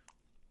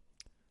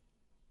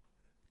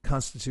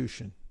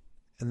Constitution,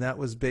 and that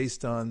was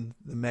based on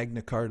the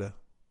Magna Carta,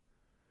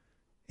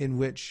 in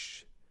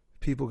which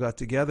people got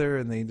together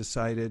and they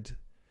decided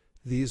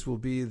these will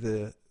be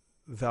the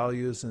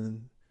values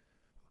and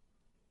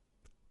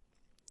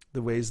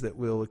the ways that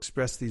we'll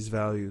express these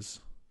values.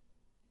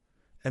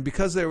 And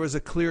because there was a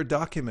clear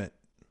document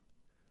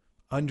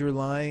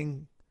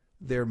underlying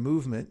their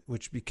movement,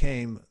 which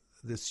became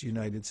this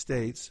United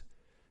States,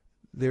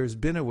 there's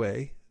been a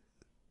way,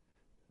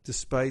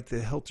 despite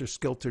the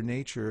helter-skelter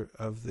nature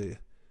of the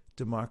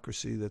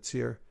democracy that's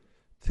here,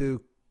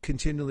 to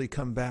continually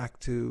come back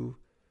to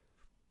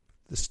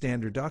the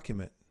standard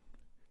document.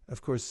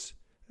 Of course,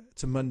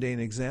 it's a mundane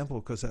example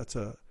because that's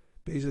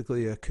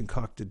basically a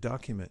concocted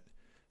document.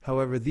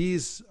 However,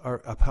 these are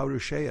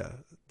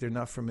apaurushaya. They're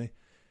not from a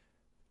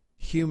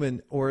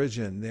human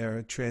origin.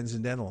 They're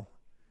transcendental.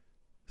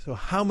 So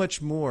how much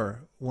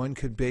more one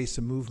could base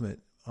a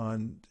movement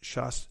on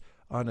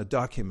a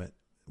document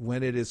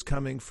when it is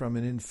coming from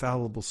an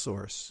infallible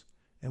source,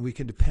 and we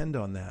can depend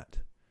on that.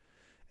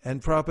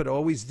 And Prabhupada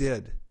always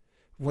did.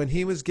 When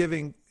he was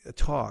giving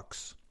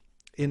talks,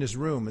 in his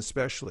room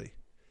especially,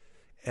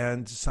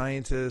 and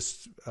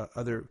scientists,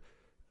 other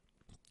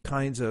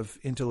kinds of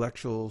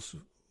intellectuals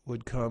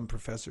would come,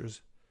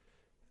 professors,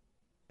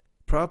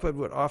 Prabhupada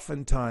would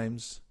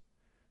oftentimes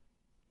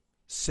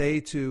say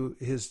to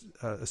his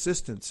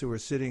assistants who were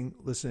sitting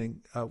listening,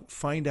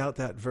 find out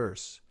that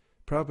verse.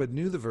 Prabhupada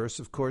knew the verse,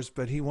 of course,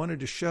 but he wanted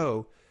to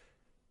show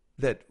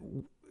that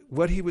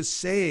what he was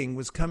saying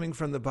was coming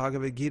from the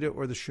Bhagavad Gita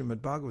or the Srimad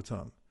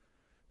Bhagavatam.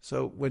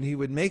 So when he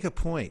would make a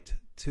point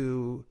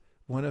to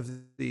one of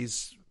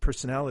these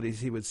personalities,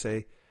 he would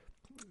say,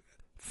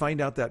 find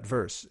out that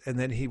verse. And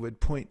then he would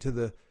point to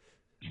the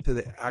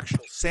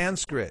actual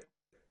Sanskrit.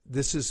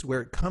 This is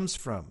where it comes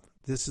from.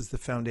 This is the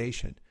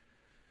foundation.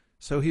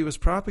 So he was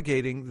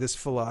propagating this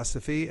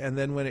philosophy, and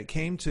then when it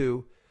came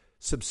to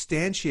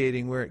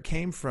substantiating where it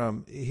came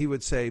from, he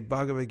would say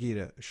Bhagavad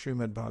Gita,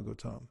 Srimad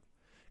Bhagavatam.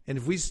 And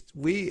if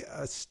we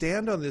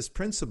stand on this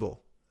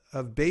principle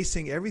of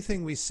basing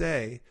everything we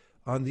say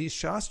on these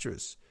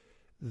shastras,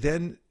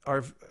 then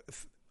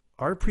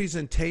our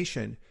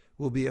presentation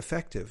will be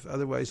effective,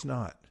 otherwise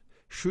not.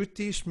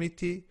 Shruti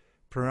Smriti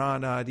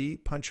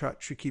Pranadi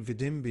Panchatriki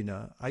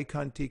Vidimbina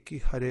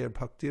Aikantiki Harer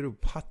Bhaktiru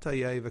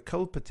Patayaiva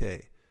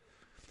Kalpate.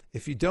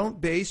 If you don't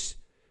base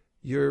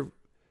your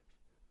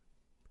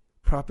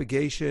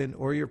propagation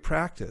or your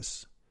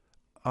practice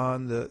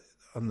on the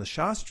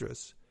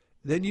shastras,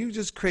 then you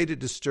just create a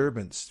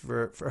disturbance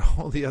for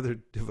all the other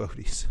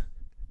devotees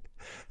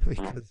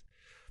because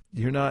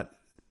you're not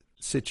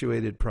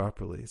situated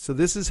properly. So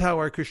this is how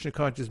our Krishna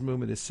conscious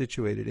movement is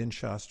situated in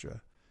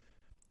Shastra.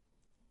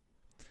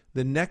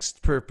 The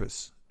next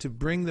purpose, to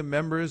bring the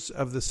members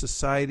of the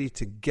society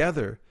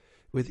together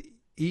with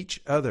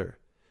each other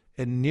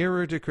and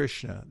nearer to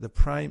Krishna, the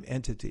prime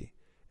entity,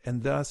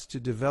 and thus to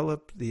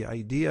develop the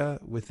idea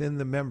within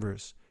the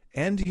members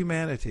and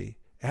humanity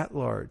at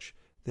large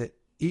that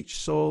each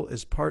soul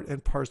is part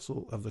and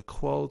parcel of the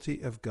quality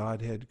of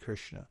Godhead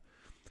Krishna.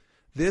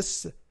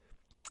 This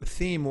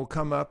theme will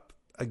come up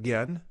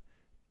again.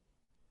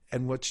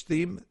 And which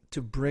theme?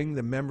 To bring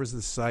the members of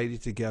the society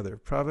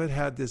together. Prabhupada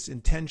had this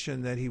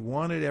intention that he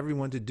wanted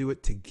everyone to do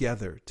it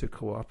together, to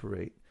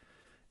cooperate.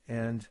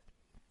 And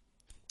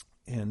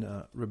in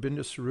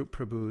Rabindra Sarup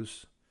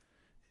Prabhu's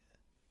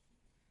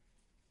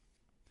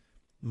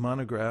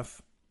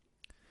monograph,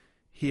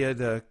 he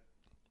had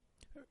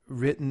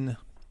written,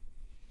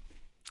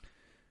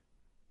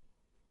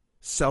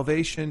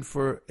 salvation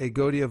for a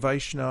Gaudiya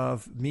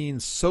Vaishnav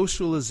means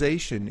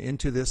socialization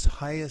into this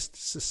highest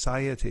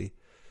society,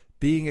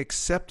 being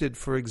accepted,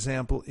 for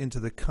example, into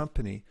the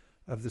company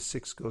of the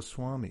 6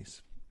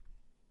 Goswamis,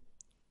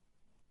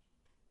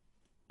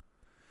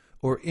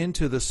 or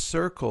into the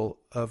circle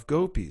of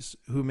gopis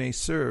who may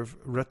serve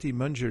Rati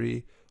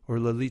Manjari or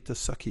Lalita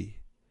Sakhi.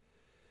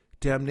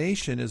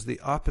 Damnation is the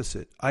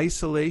opposite,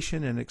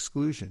 isolation and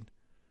exclusion.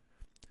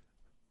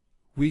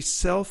 We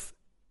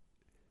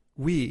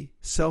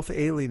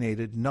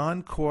self-alienated,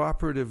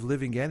 non-cooperative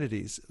living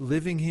entities,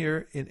 living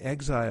here in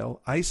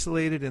exile,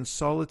 isolated in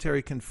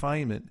solitary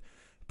confinement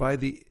by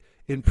the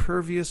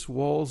impervious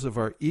walls of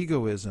our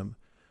egoism,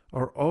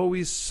 are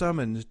always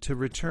summoned to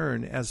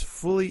return as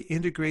fully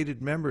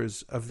integrated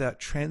members of that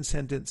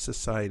transcendent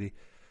society.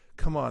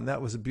 Come on,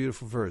 that was a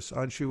beautiful verse.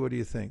 Anshu, what do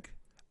you think?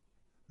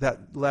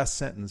 That last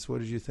sentence, what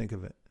did you think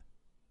of it?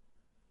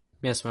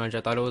 Yes, Maharaj,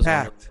 I thought it was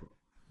packed. wonderful.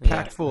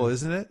 Packed full,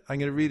 isn't it? I'm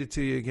going to read it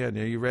to you again.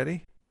 Are you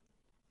ready?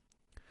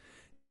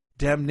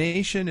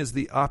 Damnation is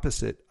the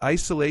opposite,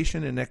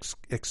 isolation and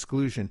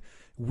exclusion.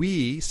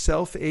 We,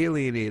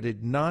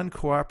 self-alienated,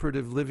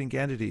 non-cooperative living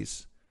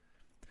entities,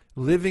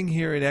 living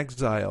here in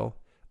exile,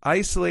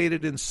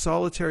 isolated in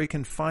solitary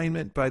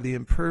confinement by the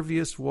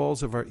impervious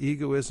walls of our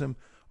egoism,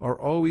 are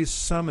always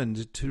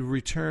summoned to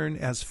return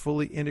as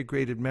fully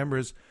integrated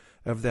members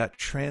of that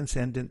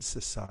transcendent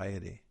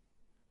society.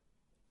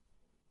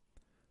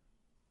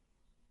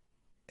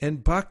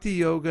 And Bhakti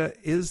Yoga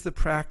is the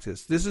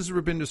practice. This is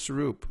Rabindra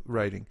Sarup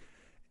writing,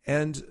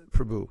 and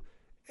Prabhu.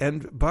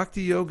 And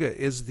Bhakti Yoga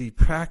is the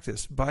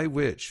practice by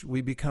which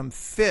we become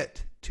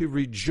fit to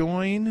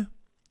rejoin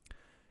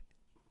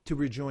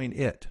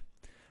it.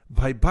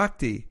 By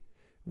Bhakti,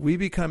 we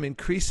become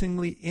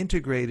increasingly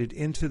integrated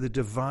into the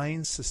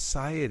divine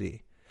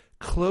society,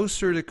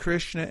 closer to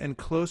Krishna and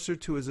closer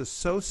to his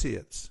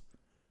associates.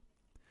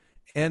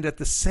 And at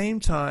the same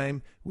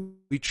time,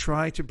 we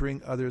try to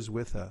bring others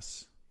with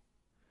us.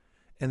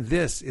 And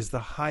this is the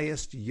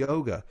highest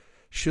yoga.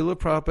 Srila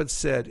Prabhupada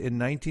said in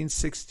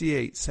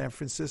 1968, San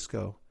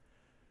Francisco,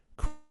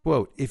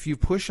 quote, if you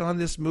push on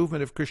this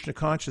movement of Krishna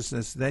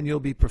consciousness, then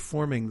you'll be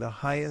performing the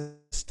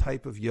highest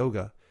type of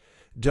yoga.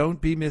 Don't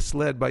be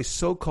misled by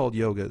so-called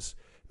yogas.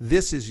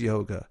 This is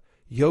yoga.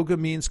 Yoga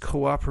means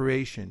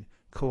cooperation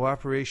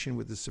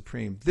with the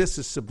Supreme. This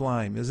is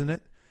sublime, isn't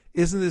it?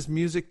 Isn't this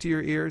music to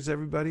your ears,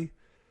 everybody?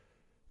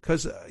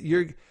 Because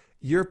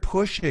you're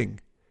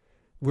pushing.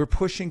 We're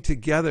pushing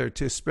together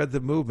to spread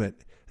the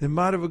movement. And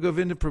Madhava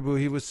Govinda Prabhu,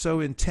 he was so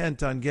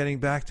intent on getting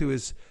back to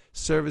his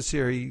service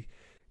here. He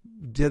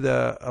did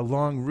a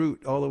long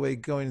route all the way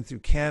going through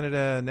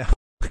Canada and now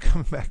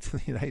coming back to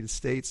the United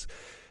States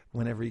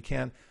whenever he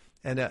can.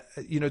 And,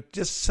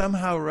 just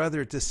somehow or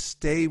other to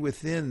stay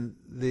within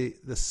the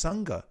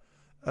Sangha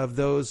of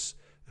those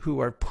who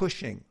are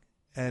pushing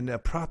and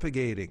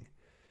propagating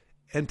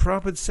And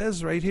Prabhupada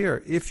says right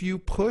here, if you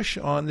push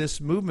on this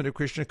movement of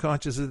Krishna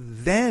consciousness,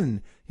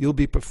 then you'll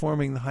be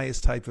performing the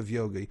highest type of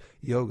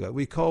yoga.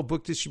 We call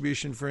book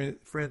distribution,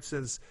 for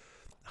instance,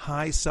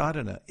 high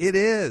sadhana. It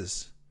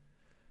is.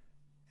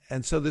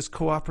 And so this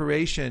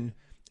cooperation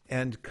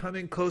and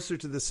coming closer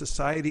to the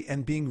society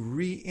and being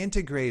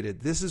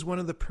reintegrated, this is one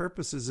of the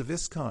purposes of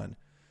ISKCON.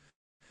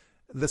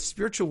 The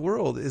spiritual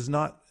world is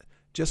not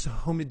just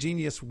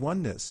homogeneous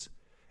oneness.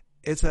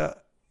 It's a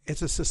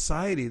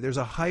society. There's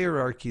a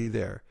hierarchy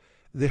there.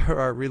 There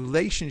are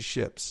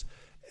relationships,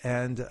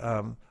 and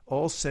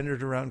all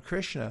centered around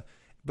Krishna.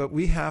 But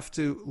we have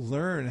to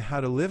learn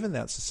how to live in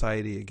that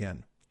society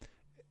again.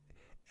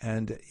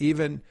 And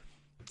even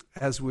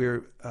as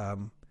we're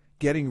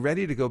getting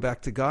ready to go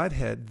back to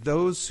Godhead,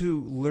 those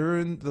who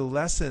learn the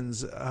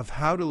lessons of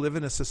how to live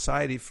in a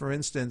society, for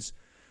instance,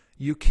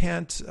 you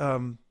can't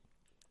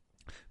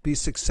be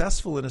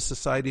successful in a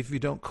society if you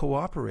don't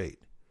cooperate.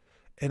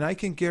 And I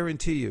can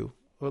guarantee you,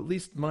 or at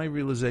least my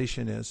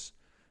realization is,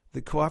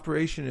 that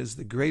cooperation is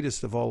the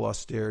greatest of all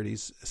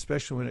austerities,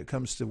 especially when it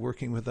comes to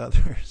working with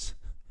others.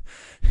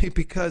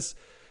 Because,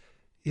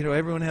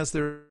 everyone has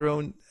their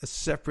own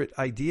separate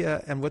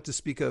idea, and what to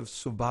speak of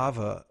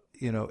svabhava,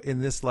 in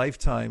this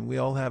lifetime, we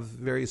all have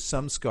various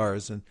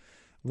samskars, and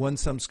one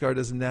samskar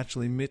doesn't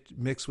naturally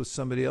mix with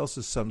somebody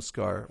else's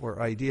samskar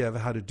or idea of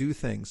how to do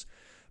things.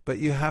 But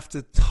you have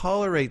to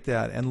tolerate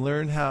that and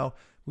learn how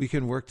we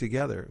can work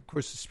together. Of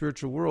course, the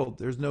spiritual world,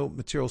 there's no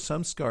material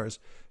samskars,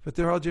 but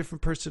they're all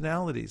different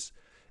personalities.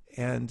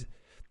 And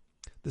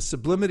the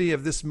sublimity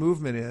of this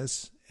movement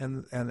is,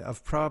 and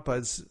of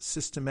Prabhupada's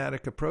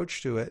systematic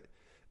approach to it,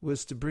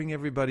 was to bring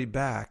everybody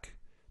back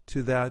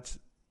to that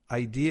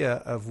idea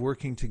of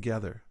working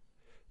together,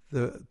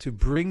 to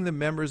bring the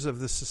members of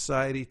the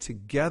society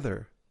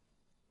together.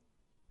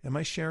 Am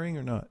I sharing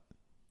or not?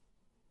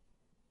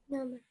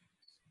 No.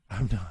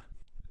 I'm not.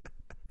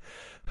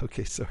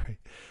 Okay, sorry.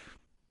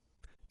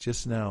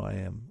 Just now I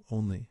am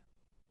only.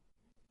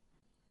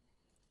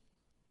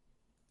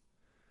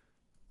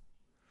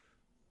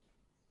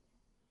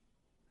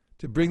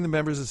 To bring the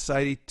members of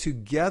society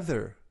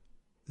together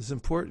is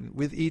important,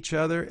 with each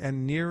other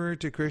and nearer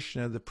to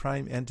Krishna, the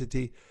prime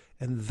entity,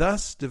 and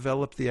thus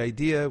develop the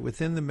idea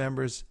within the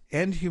members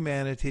and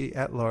humanity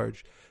at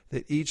large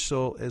that each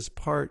soul is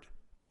part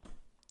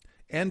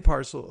and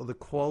parcel of the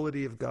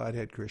quality of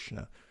Godhead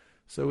Krishna.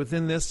 So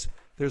within this,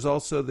 there's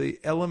also the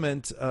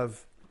element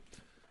of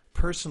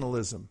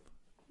personalism,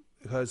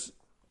 because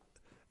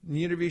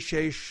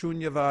Nirvishesh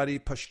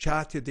Shunyavadi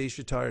Paschatya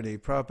Deshatarni,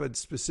 Prabhupada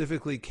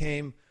specifically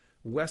came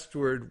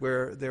westward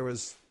where there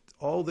was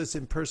all this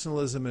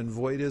impersonalism and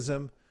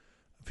voidism.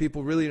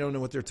 People really don't know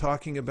what they're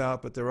talking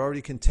about, but they're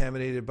already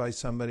contaminated by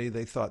somebody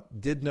they thought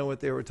did know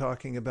what they were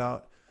talking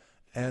about,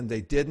 and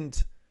they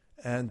didn't.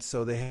 And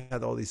so they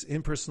had all these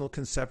impersonal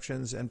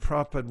conceptions, and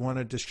Prabhupada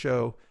wanted to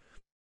show,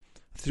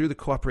 through the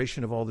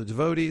cooperation of all the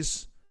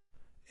devotees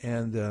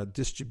and the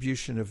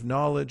distribution of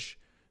knowledge,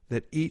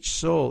 that each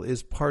soul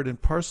is part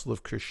and parcel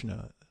of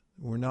Krishna.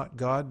 We're not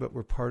God, but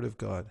we're part of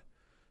God.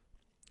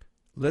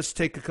 Let's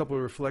take a couple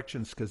of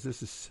reflections, because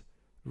this is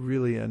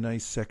really a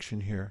nice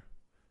section here.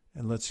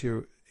 And let's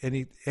hear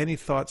any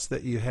thoughts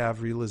that you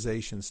have,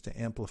 realizations to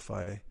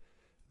amplify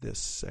this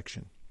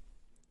section.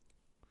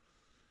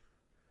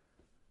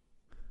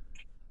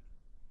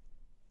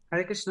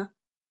 Hare Krishna.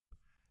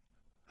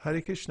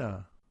 Hare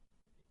Krishna.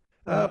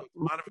 Madhava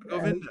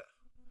Govinda.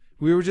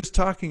 We were just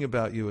talking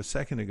about you a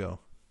second ago.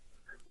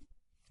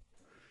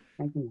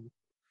 Thank you.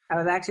 I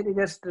was actually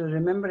just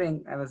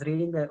remembering, I was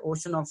reading the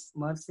Ocean of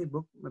Mercy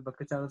book by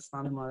Bhakticharya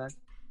Swami Maharaj.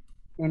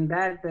 In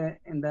that,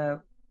 in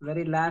the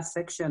very last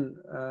section,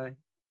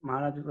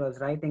 Maharaj was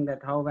writing that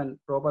how when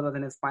Prabhupada was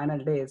in his final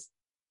days,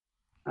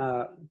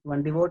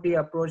 one devotee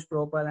approached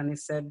Prabhupada and he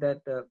said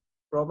that,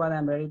 Prabhupada,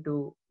 I'm ready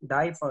to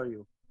die for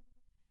you.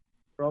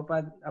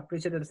 Prabhupada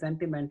appreciated the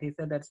sentiment. He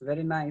said, that's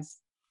very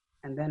nice.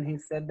 And then he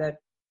said that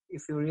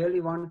if you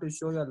really want to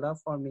show your love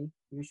for me,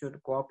 you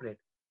should cooperate.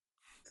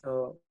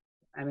 So,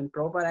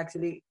 Prabhupada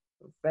actually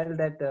felt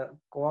that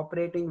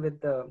cooperating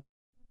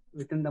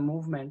within the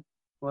movement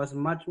was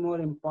much more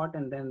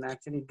important than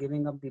actually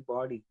giving up the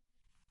body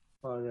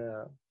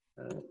for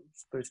the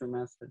spiritual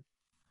master.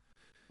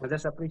 I was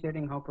just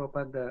appreciating how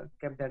Prabhupada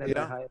kept that at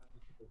the high.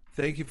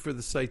 Thank you for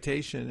the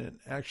citation. And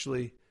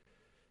actually,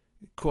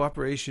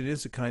 cooperation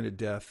is a kind of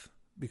death,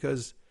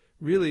 because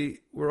really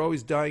we're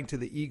always dying to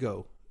the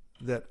ego,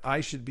 that I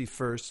should be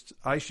first,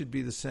 I should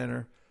be the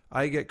center,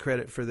 I get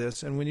credit for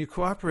this. And when you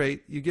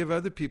cooperate, you give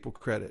other people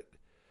credit.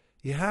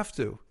 You have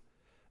to.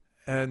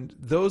 And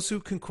those who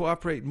can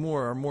cooperate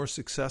more are more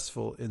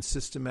successful in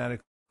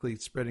systematically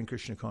spreading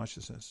Krishna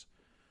consciousness,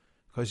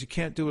 because you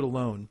can't do it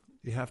alone.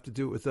 You have to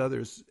do it with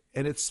others.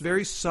 And it's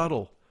very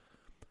subtle.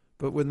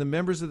 But when the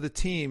members of the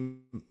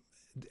team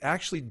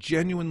actually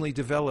genuinely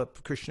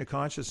develop Krishna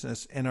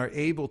consciousness and are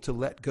able to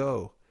let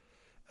go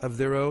of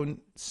their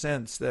own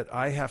sense that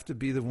I have to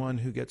be the one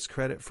who gets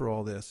credit for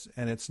all this,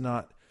 and it's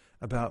not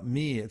about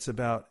me, it's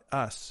about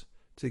us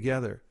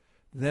together,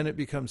 then it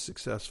becomes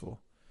successful.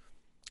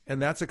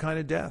 And that's a kind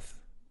of death.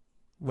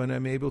 when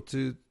I'm able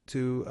to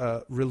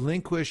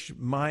relinquish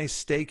my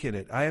stake in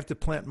it. I have to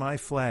plant my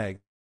flag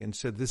and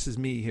said, "This is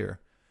me here."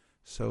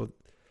 So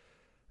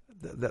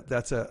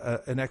that's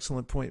an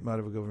excellent point,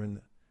 Madhava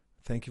Govind.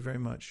 Thank you very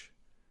much.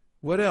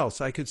 What else?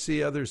 I could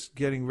see others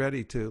getting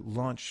ready to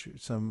launch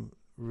some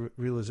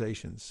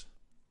realizations.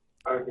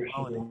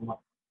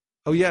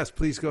 Oh yes,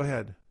 please go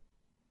ahead.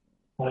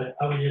 I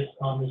was just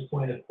on this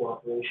point of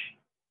cooperation.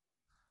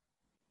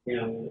 You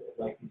know,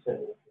 like you said,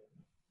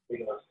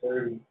 big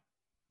austerity.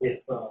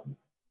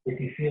 If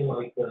you feel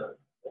like the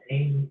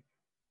aim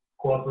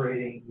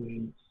cooperating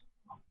means,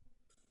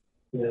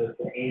 you know,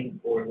 the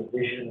aim or the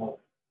vision of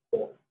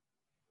the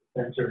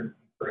center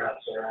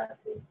perhaps are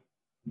acting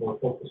more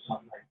focused on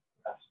like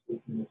perhaps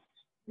weakness,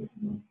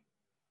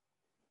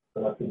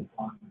 collecting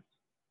funds,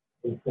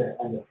 instead,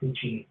 and the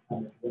preaching is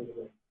kind of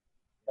limiting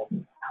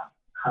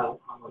how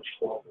much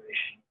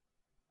cooperation,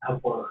 how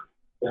far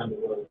down the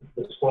road.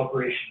 Does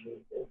cooperation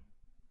mean that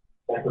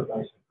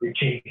sacrifice of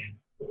preaching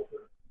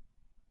over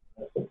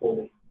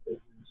supporting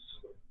business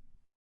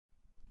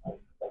or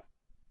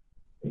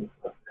things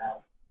like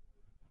that?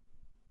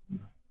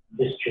 I'm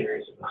just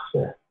curious about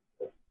that.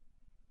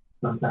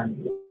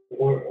 Sometimes,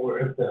 or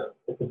if the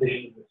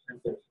vision of the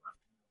center is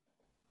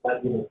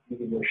not, you know,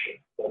 beauty worship,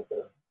 but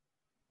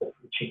the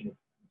preaching of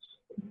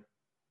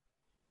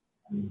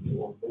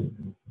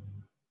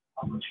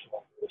how much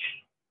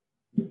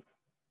cooperation.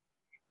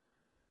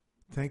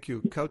 Thank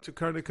you.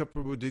 Kautakarnika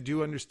Prabhu, did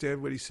you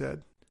understand what he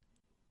said?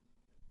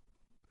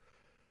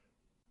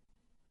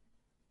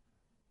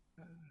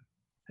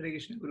 Hare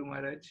Krishna Guru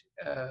Maharaj.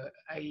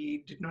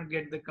 I did not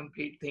get the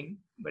complete thing,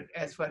 but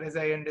as far as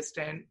I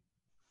understand,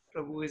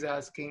 Prabhu is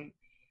asking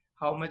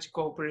how much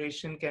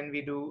cooperation can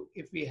we do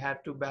if we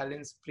have to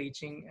balance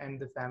preaching and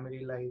the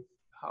family life?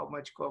 How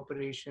much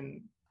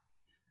cooperation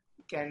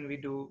can we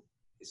do?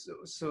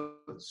 So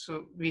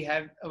we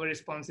have our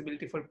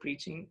responsibility for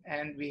preaching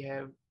and we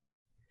have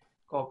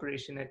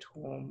cooperation at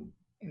home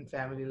in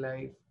family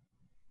life.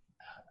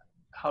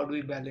 How do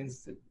we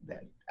balance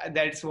that?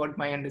 That's what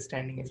my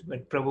understanding is,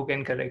 but Prabhu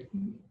can correct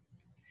me.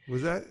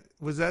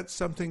 Was that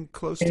something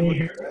close to what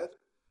you said?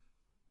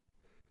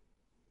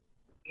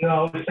 No,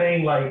 I was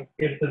saying, like,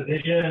 if the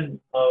vision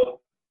of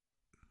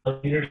the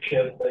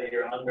leadership that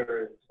you're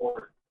under is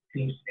more,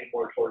 seems to be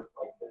more towards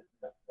like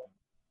business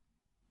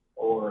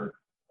or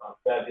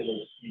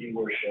fabulous beauty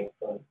worship,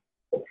 but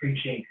the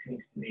preaching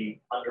seems to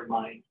be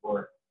undermined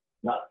or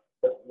not,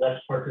 less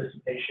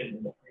participation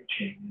in the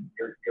preaching.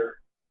 You're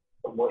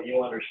from what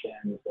you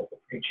understand is that the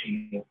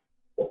preaching is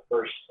the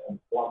first and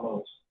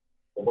foremost,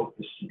 the book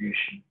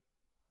distribution,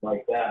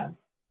 like that.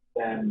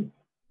 Then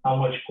how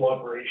much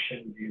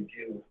cooperation do you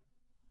do?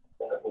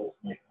 That was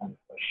my kind of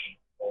question.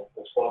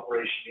 Does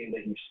cooperation mean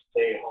that you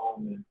stay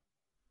home and,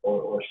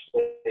 or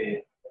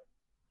stay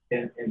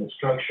in the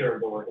structure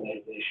of the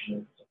organization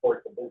and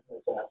support the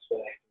business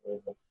aspect or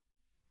the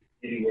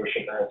beauty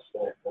worship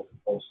aspect as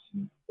opposed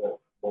to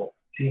what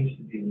seems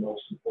to be the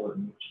most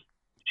important?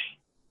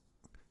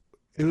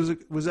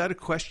 Was that a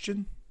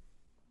question?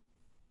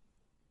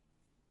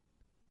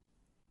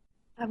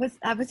 I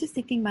was just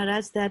thinking,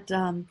 Maharaj, that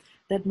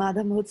that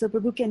Madhav Mahotsav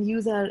Prabhu can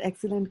use our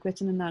excellent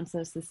question and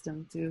answer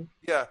system to.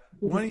 Yeah,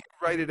 why don't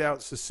you write it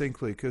out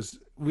succinctly? Because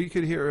we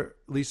could hear,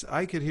 at least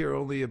I could hear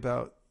only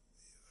about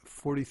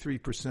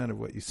 43% of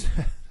what you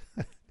said.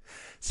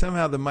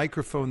 Somehow the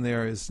microphone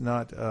there is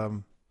not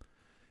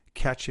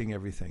catching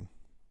everything.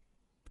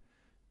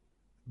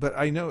 But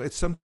I know it's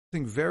something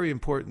very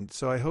important,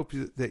 so I hope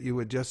that you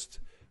would just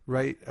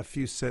write a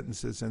few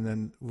sentences and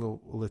then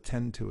we'll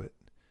attend to it.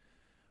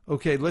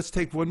 Okay, let's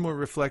take one more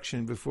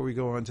reflection before we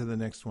go on to the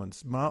next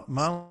ones.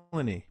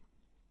 Malini.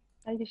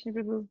 Hare Krishna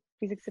Prabhu,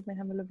 please accept my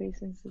humble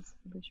obeisances.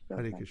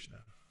 Hare Krishna.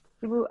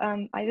 Prabhu,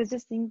 I was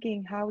just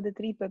thinking how the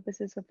three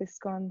purposes of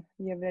ISKCON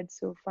we have read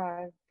so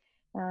far,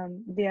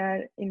 they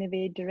are in a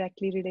way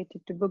directly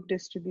related to book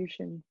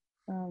distribution,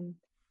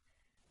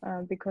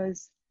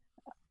 because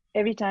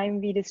every time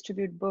we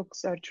distribute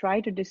books or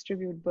try to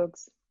distribute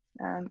books,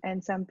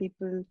 and some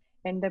people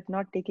end up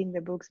not taking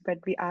the books, but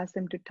we ask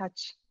them to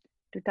touch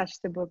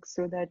the books,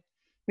 so that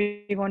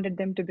we wanted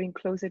them to bring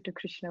closer to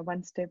Krishna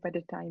one step at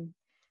a time.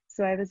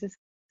 So I was just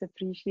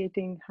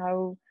appreciating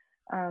how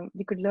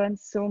we could learn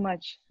so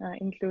much,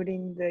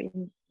 including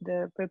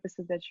the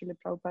purposes that Srila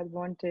Prabhupada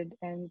wanted,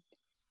 and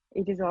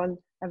it is all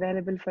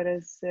available for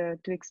us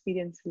to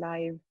experience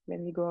live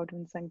when we go out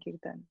on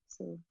Sankirtan.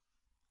 So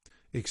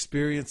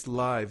experience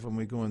live when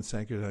we go on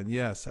Sankirtan.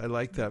 Yes, I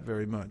like that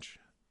very much.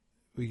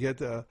 We get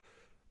the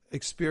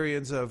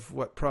experience of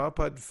what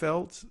Prabhupada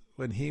felt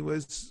when he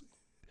was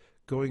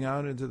going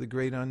out into the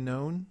great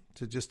unknown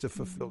to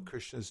fulfill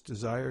Krishna's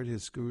desire,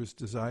 his guru's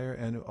desire,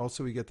 and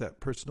also we get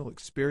that personal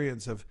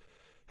experience of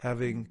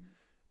having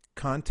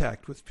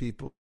contact with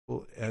people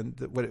and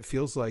what it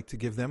feels like to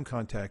give them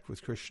contact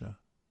with Krishna.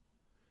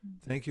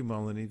 Thank you,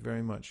 Malini,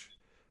 very much.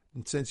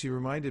 And since you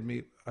reminded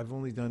me, I've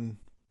only done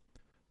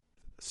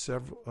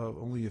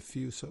only a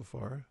few so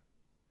far.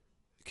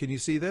 Can you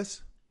see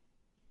this?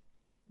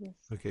 Yes.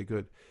 Okay,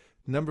 good.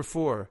 Number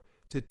 4,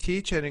 to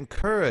teach and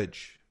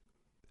encourage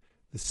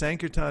the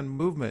Sankirtan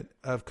movement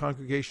of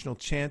congregational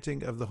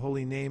chanting of the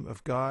holy name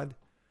of God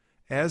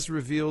as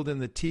revealed in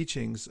the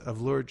teachings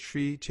of Lord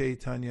Sri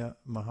Chaitanya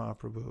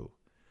Mahaprabhu.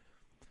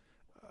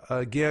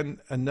 Again,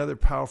 another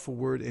powerful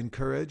word,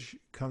 encourage,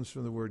 comes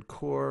from the word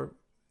cor,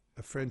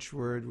 a French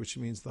word which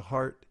means the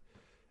heart.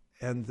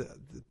 And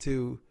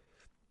to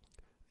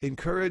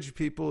encourage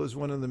people is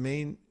one of the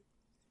main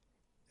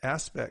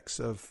aspects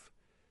of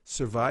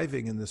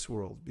surviving in this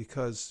world,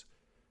 because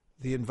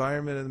the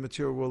environment in the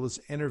material world is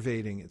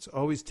enervating. It's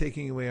always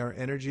taking away our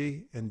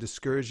energy and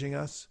discouraging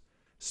us,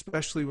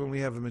 especially when we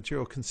have a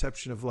material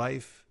conception of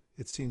life.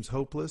 It seems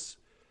hopeless.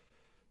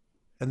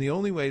 And the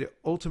only way to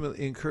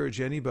ultimately encourage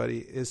anybody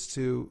is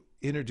to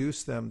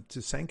introduce them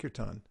to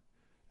Sankirtan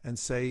and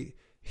say,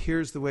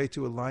 here's the way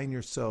to align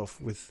yourself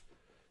with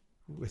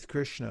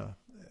Krishna,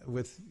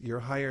 with your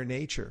higher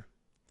nature.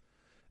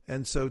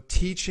 And so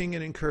teaching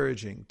and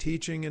encouraging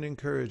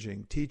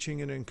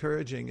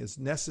is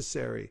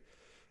necessary.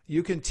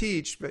 You can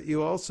teach, but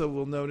you also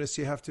will notice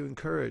you have to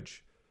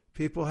encourage.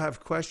 People have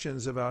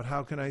questions about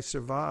how can I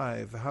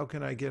survive? How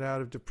can I get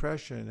out of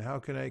depression? How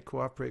can I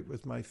cooperate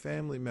with my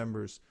family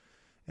members?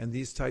 And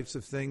these types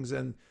of things.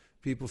 And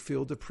people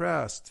feel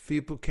depressed.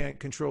 People can't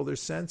control their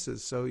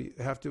senses. So you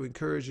have to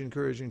encourage, and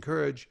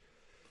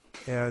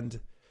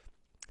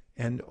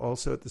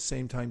also at the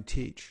same time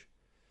teach.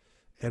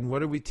 And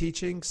what are we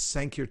teaching?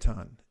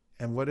 Sankirtan.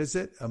 And what is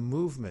it? A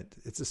movement.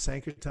 It's a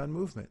Sankirtan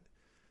movement.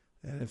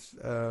 And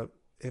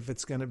if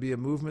it's going to be a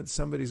movement,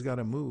 somebody's got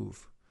to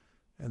move.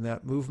 And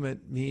that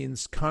movement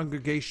means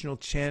congregational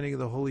chanting of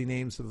the holy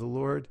names of the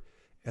Lord.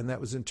 And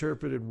that was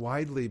interpreted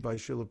widely by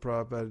Srila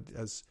Prabhupada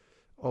as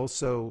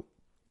also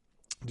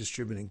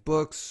distributing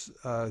books,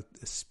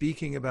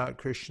 speaking about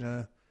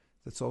Krishna.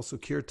 That's also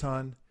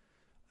kirtan.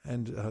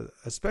 And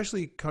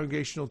especially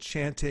congregational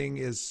chanting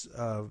is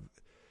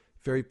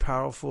very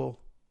powerful.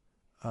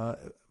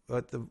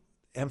 But the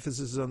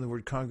emphasis is on the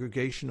word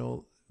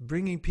congregational,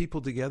 bringing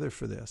people together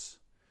for this.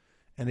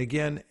 And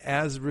again,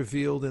 as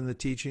revealed in the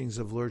teachings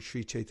of Lord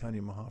Sri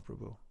Chaitanya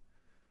Mahaprabhu.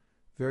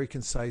 Very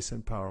concise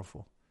and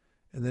powerful.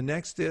 And the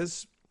next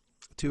is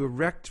to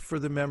erect for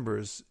the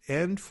members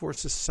and for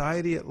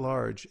society at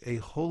large a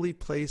holy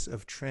place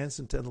of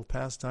transcendental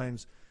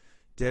pastimes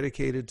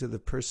dedicated to the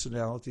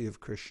personality of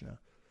Krishna.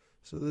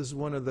 So this is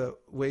one of the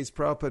ways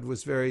Prabhupada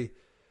was very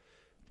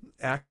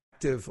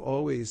active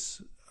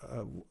always.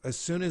 As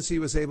soon as he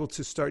was able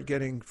to start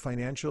getting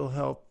financial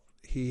help,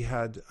 he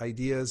had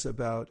ideas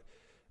about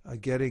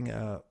getting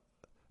a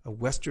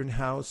Western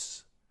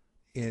house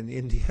in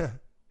India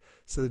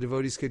so the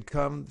devotees could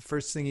come. The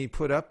first thing he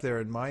put up there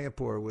in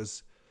Mayapur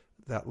was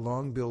that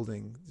long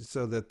building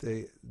so that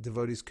the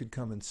devotees could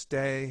come and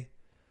stay.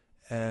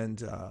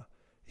 And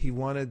he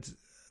wanted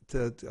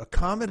to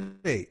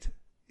accommodate.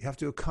 You have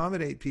to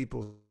accommodate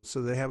people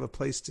so they have a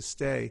place to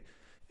stay.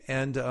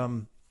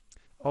 And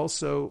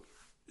also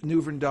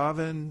New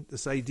Vrindavan,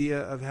 this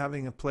idea of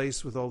having a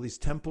place with all these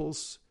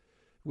temples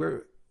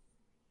where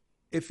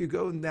if you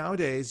go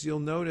nowadays, you'll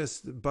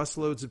notice that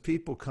busloads of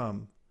people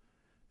come.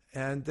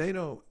 And they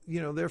don't,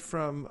 they're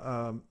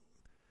from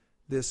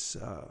this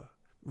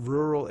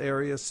rural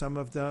area, some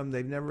of them.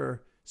 They've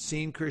never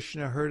seen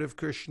Krishna, heard of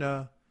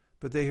Krishna,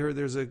 but they heard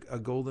there's a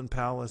golden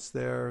palace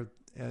there,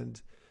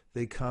 and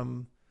they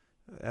come,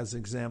 as an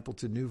example,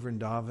 to New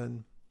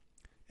Vrindavan.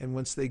 And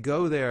once they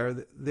go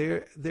there,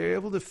 they're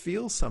able to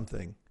feel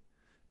something.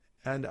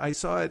 And I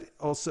saw it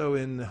also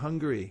in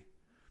Hungary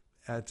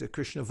at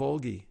Krishna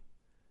Volgi,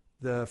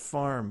 the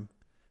farm.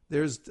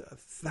 There's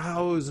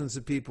thousands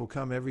of people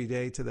come every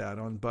day to that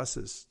on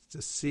buses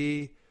to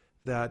see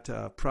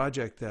that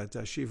project that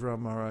Shivaram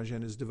Maharaj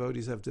and his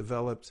devotees have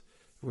developed,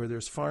 where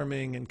there's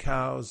farming and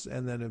cows,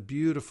 and then a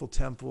beautiful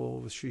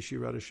temple with Sri Sri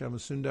Radha Shyama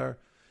Sundar.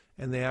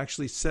 And they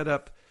actually set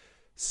up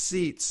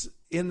seats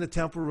in the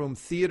temple room,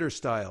 theater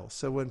style.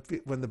 So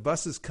when the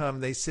buses come,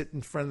 they sit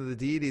in front of the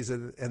deities,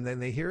 and then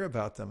they hear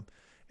about them.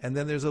 And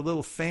then there's a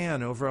little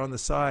fan over on the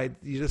side.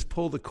 You just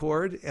pull the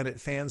cord, and it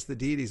fans the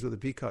deities with a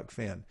peacock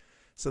fan.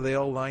 So they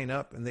all line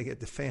up, and they get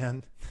to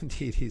fan the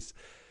deities.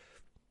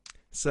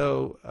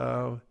 So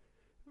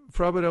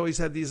Prabhupada always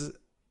had these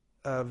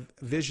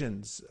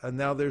visions. And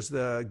now there's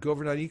the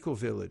Govardhan Eco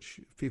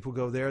Village. If people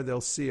go there, they'll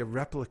see a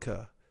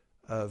replica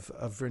of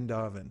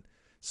Vrindavan.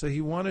 So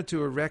he wanted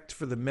to erect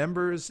for the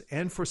members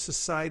and for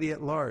society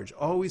at large,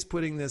 always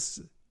putting this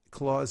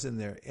clause in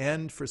there,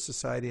 and for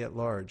society at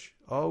large,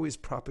 always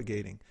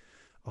propagating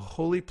a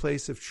holy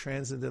place of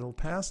transcendental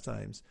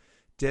pastimes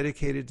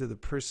dedicated to the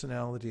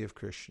personality of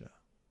Krishna.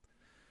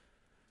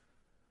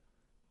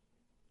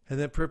 And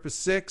then purpose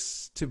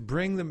 6, to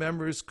bring the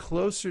members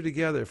closer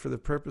together for the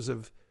purpose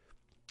of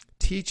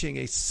teaching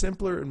a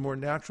simpler and more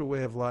natural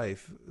way of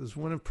life. It was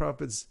one of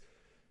Prabhupada's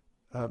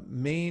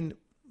main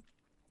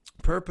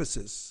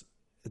purposes,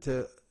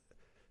 to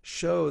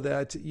show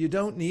that you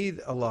don't need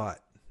a lot.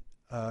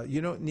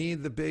 You don't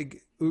need the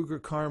big Ugra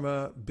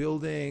Karma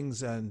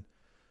buildings and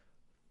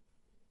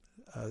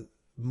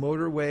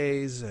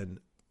motorways and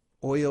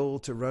oil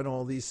to run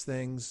all these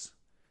things.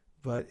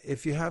 But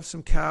if you have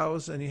some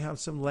cows and you have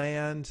some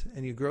land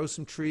and you grow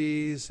some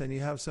trees and you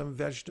have some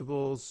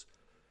vegetables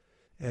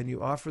and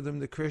you offer them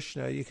to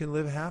Krishna, you can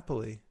live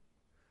happily.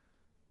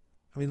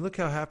 I mean, look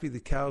how happy the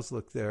cows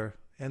look there,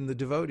 and the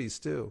devotees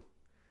too.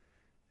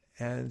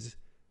 And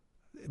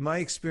my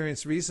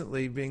experience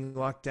recently, being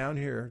locked down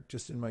here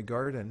just in my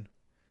garden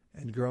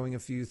and growing a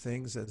few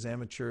things, as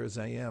amateur as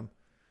I am,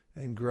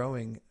 and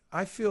growing,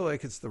 I feel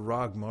like it's the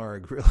Rag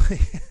Marg,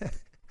 really.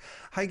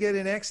 I get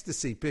in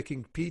ecstasy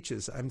picking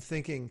peaches. I'm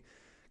thinking,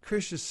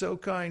 Krishna's so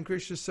kind,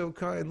 Krishna's so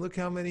kind, look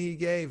how many he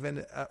gave.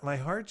 And my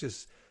heart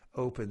just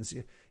opens.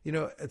 You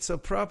know, so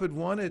Prabhupada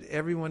wanted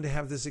everyone to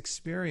have this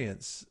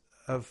experience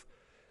of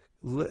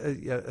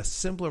a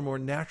simpler, more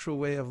natural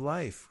way of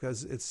life,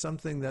 because it's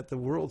something that the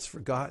world's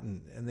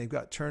forgotten, and they've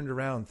got turned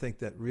around, think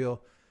that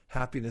real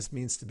happiness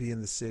means to be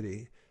in the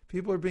city.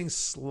 People are being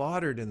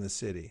slaughtered in the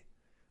city.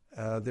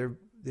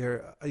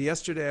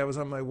 Yesterday I was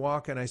on my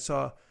walk and I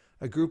saw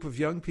a group of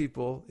young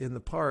people in the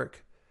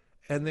park,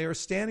 and they were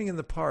standing in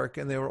the park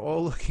and they were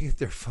all looking at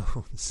their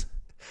phones.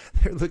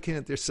 They're looking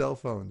at their cell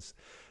phones,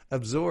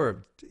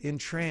 absorbed,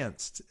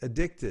 entranced,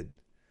 addicted.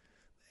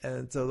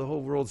 And so the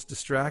whole world's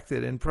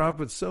distracted. And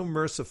Prabhupada's so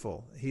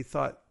merciful. He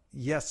thought,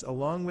 yes,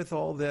 along with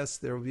all this,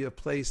 there will be a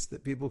place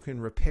that people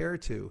can repair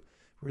to,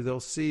 where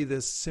they'll see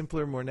this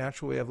simpler, more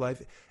natural way of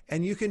life.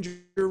 And you can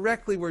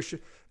directly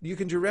worship, you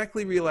can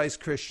directly realize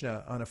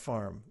Krishna on a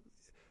farm.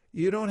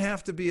 You don't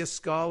have to be a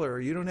scholar.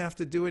 You don't have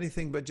to do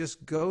anything but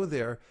just go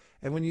there.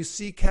 And when you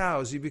see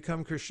cows, you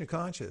become Krishna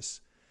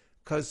conscious.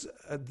 Because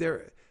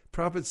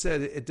Prabhupada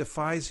said it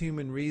defies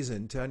human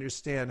reason to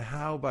understand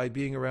how, by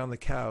being around the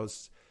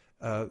cows,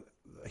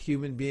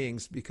 human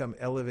beings become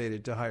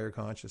elevated to higher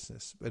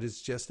consciousness. But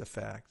it's just a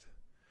fact.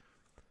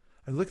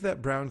 And look at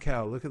that brown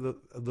cow. Look at the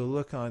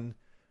look on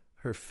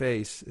her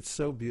face. It's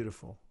so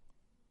beautiful.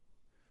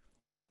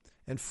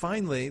 And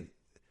finally,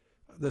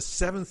 the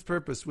seventh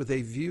purpose, with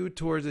a view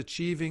towards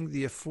achieving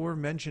the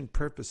aforementioned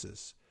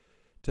purposes,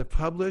 to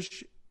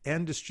publish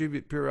and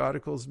distribute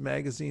periodicals,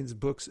 magazines,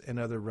 books, and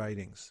other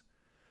writings.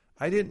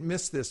 I didn't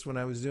miss this when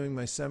I was doing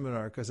my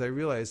seminar, because I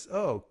realized,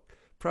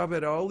 Prabhupada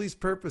had all these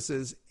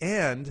purposes,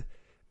 and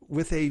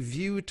with a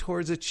view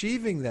towards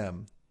achieving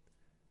them,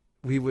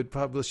 we would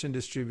publish and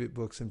distribute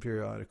books and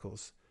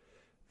periodicals.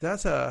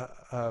 That's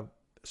a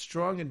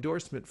strong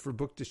endorsement for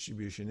book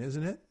distribution,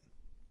 isn't it?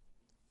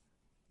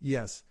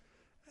 Yes.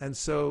 And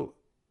so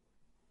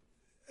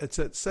it's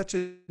such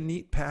a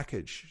neat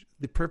package,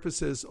 the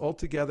purposes all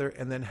together,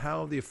 and then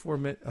how the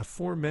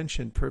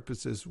aforementioned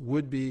purposes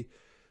would be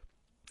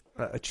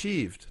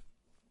achieved.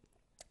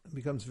 It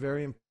becomes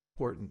very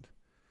important.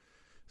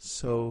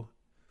 So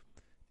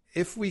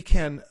if we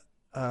can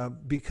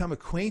become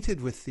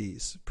acquainted with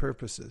these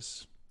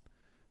purposes,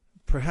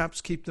 perhaps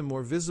keep them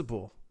more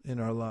visible in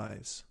our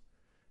lives,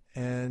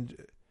 and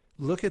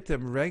look at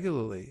them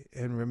regularly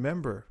and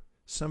remember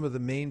some of the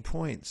main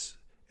points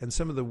and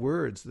some of the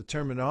words, the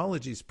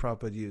terminologies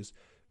Prabhupada used,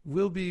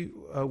 will be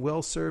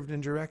well served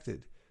and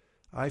directed.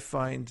 I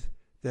find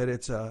that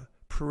it's a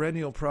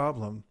perennial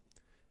problem.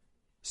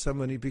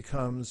 Somebody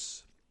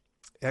becomes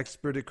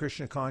expert at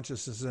Krishna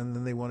consciousness, and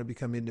then they want to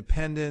become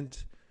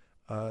independent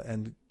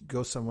and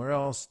go somewhere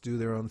else, do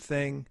their own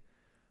thing.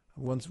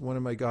 Once, one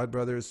of my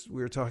godbrothers,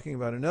 we were talking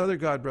about another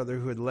godbrother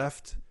who had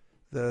left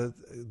the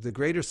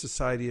greater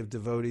society of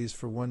devotees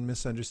for one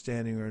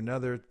misunderstanding or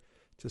another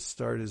to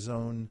start his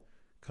own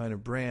kind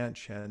of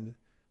branch. And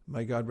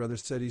my godbrother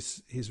said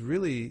he's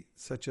really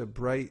such a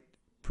bright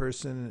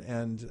person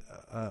and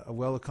a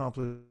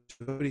well-accomplished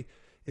devotee.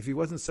 If he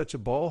wasn't such a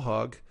ball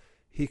hog,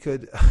 he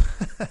could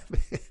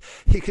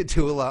he could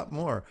do a lot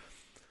more.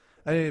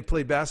 I didn't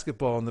play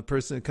basketball, and the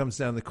person that comes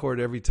down the court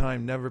every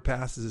time never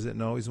passes it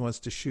and always wants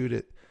to shoot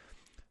it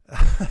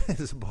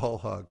is a ball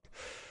hog.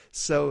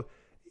 So,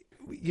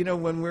 you know,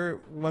 when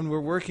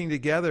we're working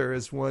together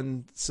as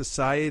one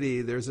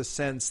society, there's a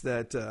sense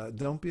that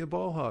don't be a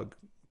ball hog,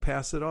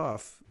 pass it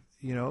off.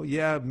 You know,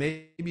 yeah,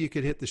 maybe you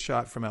could hit the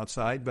shot from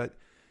outside, but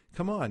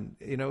come on,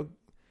 you know,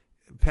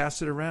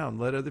 pass it around.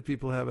 Let other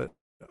people have an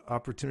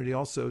opportunity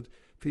also.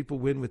 People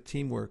win with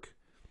teamwork,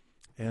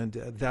 and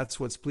that's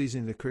what's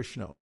pleasing to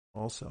Krishna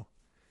also.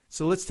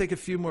 So let's take a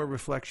few more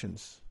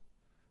reflections.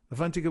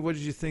 Avantika, what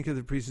did you think of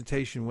the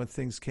presentation? What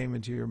things came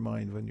into your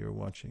mind when you were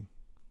watching?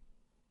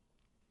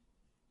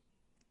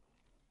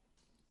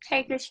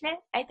 Hare Krishna,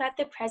 I thought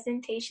the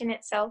presentation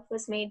itself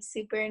was made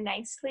super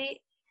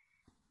nicely.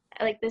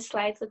 Like the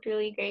slides looked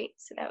really great,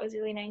 so that was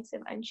really nice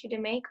of Anshu to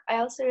make. I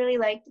also really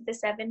liked the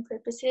 7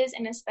 purposes,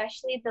 and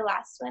especially the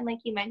last one, like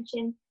you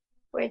mentioned,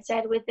 where it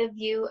said with the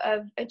view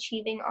of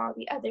achieving all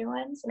the other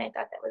ones, and I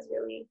thought that was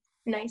really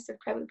nice of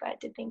Prabhupada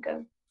to think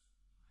of.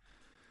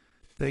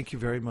 Thank you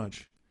very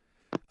much.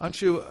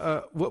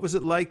 Anshu, what was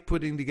it like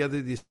putting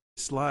together these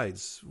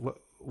slides?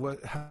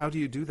 How do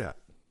you do that?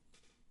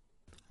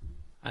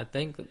 I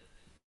think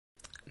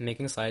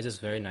making slides is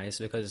very nice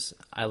because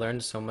I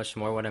learned so much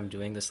more when I'm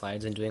doing the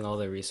slides and doing all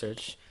the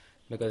research.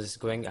 Because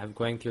I'm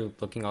going through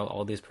looking at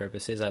all these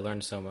purposes, I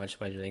learned so much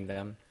by doing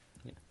them.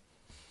 Yeah.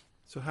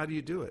 So how do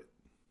you do it?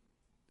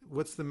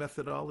 what's the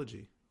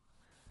methodology?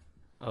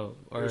 Oh,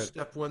 or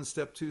step 1,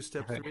 step 2,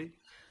 step 3?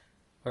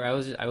 Or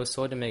I was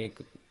told to make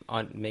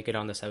it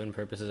on the 7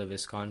 purposes of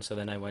ISKCON. So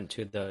then I went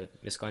to the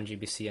ISKCON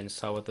GBC and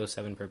saw what those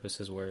 7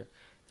 purposes were.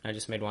 I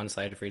just made one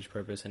slide for each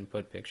purpose and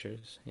put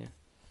pictures. Yeah.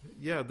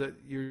 Yeah, that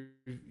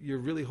you're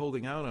really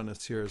holding out on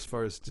us here as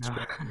far as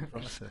describing the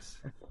process.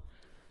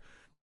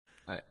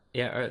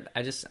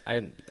 I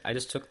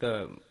just took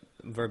the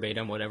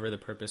verbatim whatever the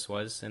purpose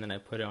was, and then I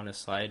put it on a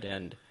slide,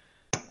 and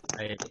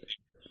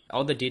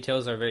all the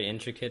details are very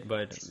intricate,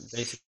 but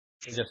basically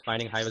just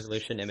finding high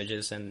resolution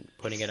images and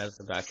putting it as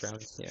the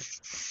background. Yeah.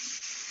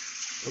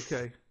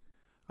 Okay.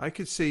 I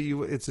could see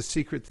it's a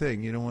secret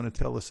thing. You don't want to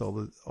tell us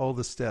all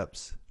the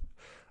steps.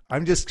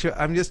 I'm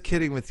just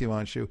kidding with you,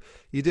 Anshu.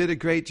 You did a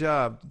great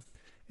job,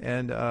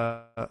 and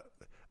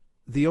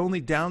the only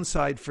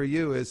downside for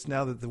you is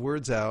now that the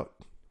word's out,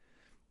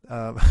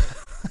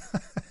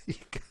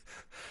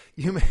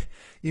 you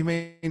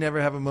may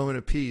never have a moment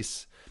of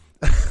peace.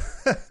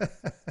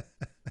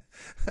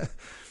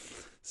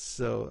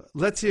 So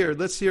let's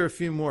hear a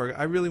few more.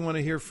 I really want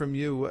to hear from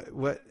you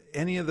what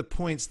any of the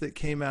points that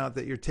came out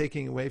that you're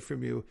taking away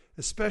from you,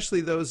 especially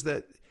those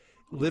that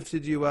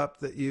lifted you up,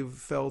 that you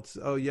felt,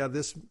 oh yeah,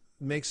 this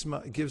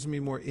gives me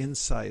more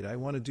insight. I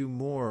want to do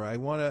more. I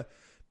want to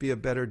be a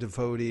better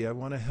devotee. I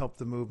want to help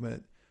the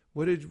movement.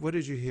 What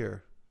did you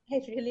hear?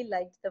 I really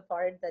liked the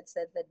part that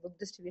said that book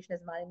distribution,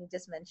 as Marini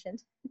just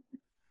mentioned,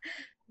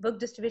 book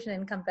distribution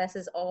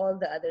encompasses all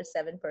the other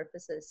 7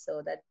 purposes.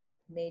 So that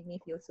made me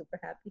feel super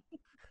happy.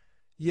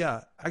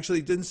 Yeah, actually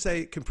it didn't say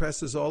it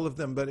compresses all of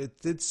them, but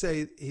it did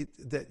say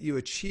that you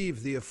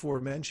achieve the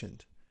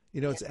aforementioned.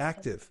 It's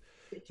active.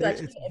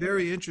 It's a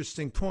very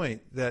interesting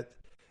point that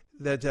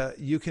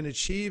you can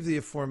achieve the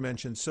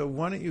aforementioned. So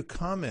why don't you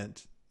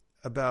comment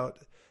about,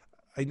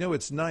 I know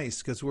it's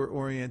nice because we're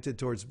oriented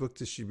towards book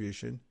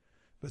distribution,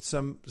 but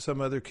some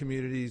other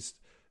communities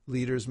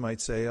leaders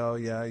might say, oh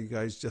yeah, you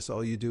guys just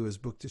all you do is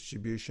book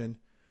distribution.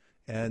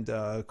 And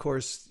of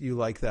course you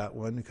like that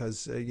one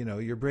because,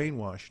 you're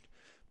brainwashed.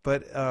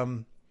 But,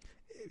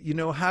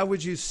 how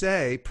would you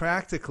say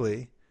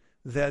practically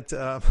that,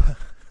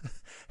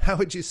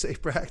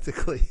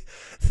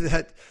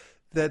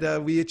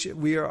 that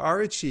we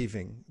are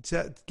achieving?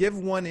 Give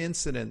one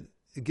incident,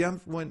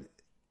 give one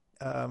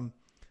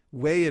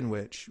way in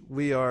which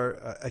we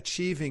are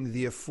achieving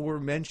the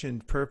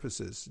aforementioned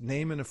purposes.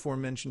 Name an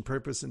aforementioned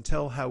purpose and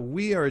tell how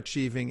we are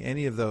achieving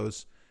any of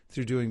those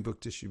through doing book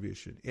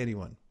distribution.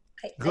 Anyone?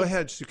 Go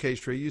ahead,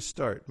 Sukeshri. You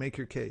start. Make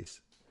your case.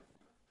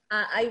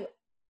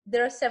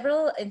 There are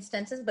several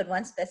instances, but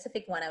one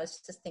specific one I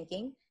was just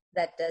thinking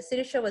that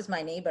Sirisha was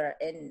my neighbor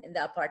in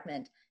the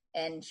apartment,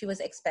 and she was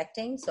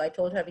expecting. So I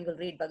told her we will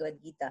read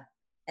Bhagavad Gita,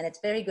 and it's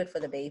very good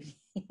for the baby.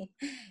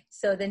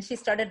 So then she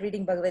started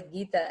reading Bhagavad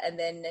Gita, and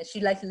then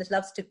she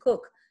loves to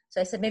cook. So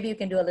I said, maybe you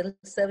can do a little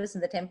service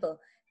in the temple.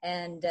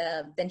 And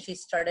then she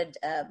started,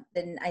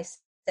 then I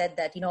said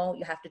that, you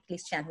have to at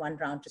least chant 1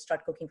 round to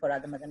start cooking for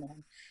Radha Madan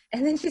Mohan.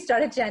 And then she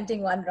started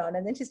chanting 1 round,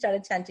 and then she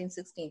started chanting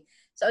 16.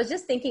 So I was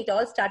just thinking it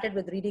all started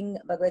with reading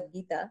Bhagavad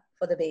Gita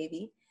for the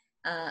baby.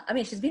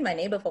 She's been my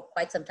neighbor for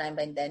quite some time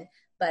by then,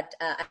 but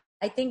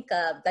I think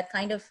that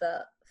kind of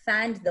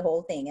fanned the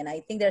whole thing. And I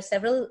think there are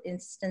several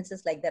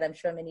instances like that. I'm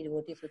sure many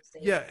devotees would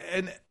say. Yeah,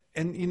 and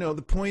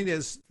the point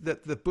is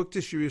that the book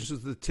distribution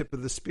is the tip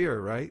of the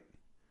spear, right?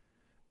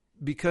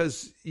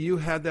 Because you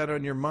had that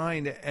on your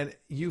mind and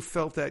you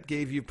felt that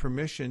gave you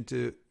permission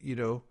to,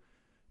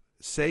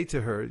 say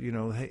to her,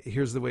 hey,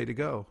 here's the way to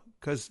go.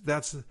 Because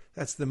that's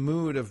the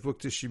mood of book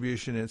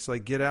distribution. It's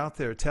like, get out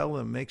there, tell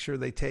them, make sure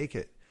they take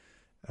it.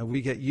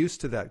 We get used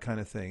to that kind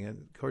of thing.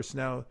 And of course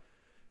now,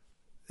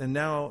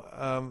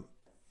 from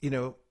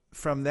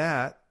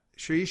that,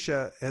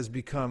 Shrisha has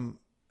become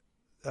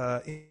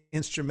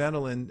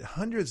instrumental in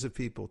hundreds of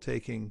people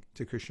taking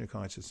to Krishna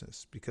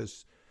consciousness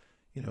because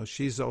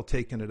she's all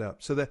taken it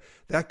up. So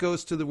that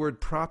goes to the word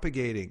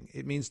propagating.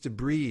 It means to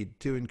breed,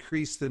 to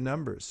increase the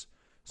numbers.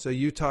 So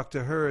you talk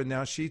to her, and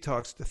now she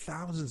talks to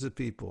thousands of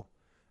people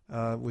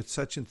with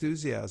such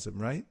enthusiasm,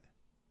 right?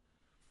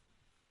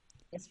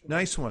 Yes,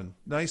 nice one.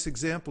 Nice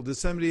example. Does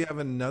somebody have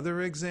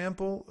another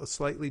example, a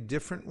slightly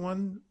different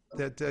one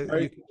that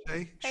you can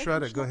say?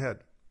 Shraddha, go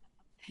ahead.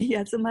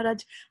 Yeah, so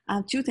Maharaj,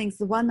 2 things.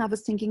 The one I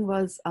was thinking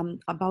was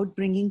about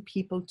bringing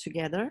people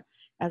together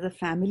as a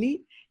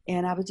family.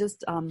 And I was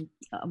just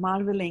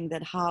marveling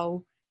that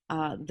how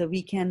the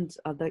weekend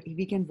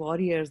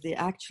warriors, they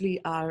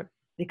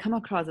come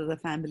across as a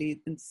family,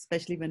 and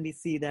especially when we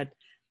see that,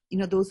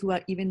 those who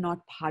are even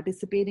not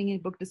participating in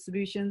book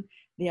distribution,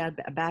 they are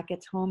back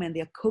at home and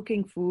they are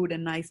cooking food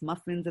and nice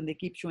muffins, and they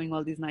keep showing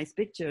all these nice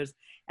pictures.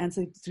 And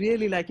so it's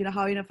really like,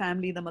 how in a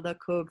family, the mother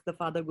cooks, the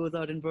father goes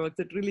out and works.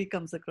 It really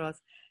comes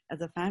across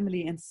as a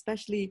family, and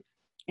especially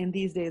in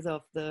these days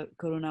of the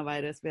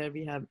coronavirus where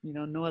we have,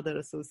 no other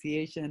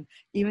association,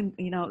 even,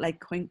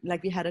 like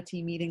we had a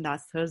team meeting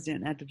last Thursday,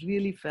 and it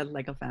really felt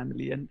like a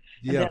family. And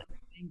yeah.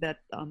 that,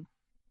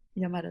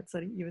 yeah, Maharaj,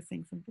 sorry, you were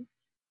saying something?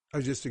 I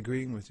was just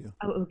agreeing with you.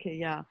 Oh, okay,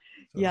 yeah.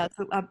 So- Yeah,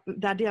 so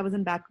that day I was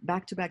in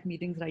back-to-back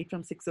meetings right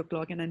from 6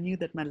 o'clock, and I knew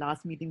that my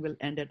last meeting will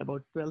end at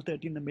about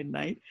 12:30 in the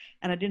midnight,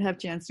 and I didn't have a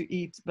chance to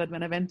eat. But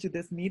when I went to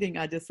this meeting,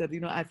 I just said,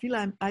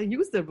 I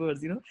use the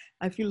words,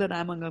 I feel that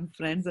I'm among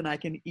friends and I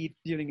can eat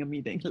during a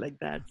meeting like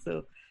that.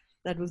 So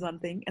that was one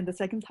thing. And the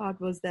second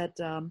thought was that,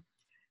 when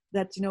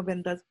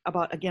that's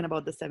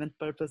about the seventh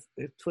purpose,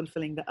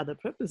 fulfilling the other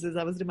purposes,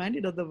 I was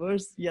reminded of the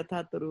verse,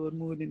 Yatha Taror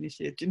Moon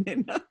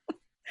Initiatinena.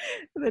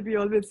 That we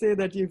always say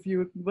that if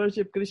you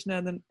worship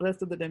Krishna, then the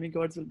rest of the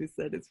demigods will be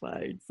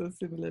satisfied. So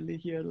similarly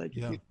here, like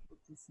if you do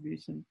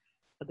distribution,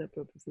 other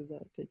purposes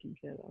are taken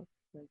care of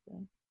like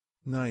that.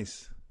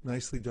 Nice.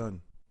 Nicely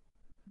done.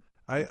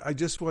 I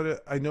just want to,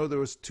 I know there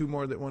was two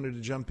more that wanted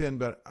to jump in,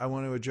 but I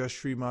want to address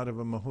Sri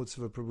Madhava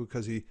Mahotsava Prabhu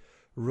because he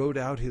wrote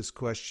out his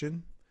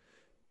question.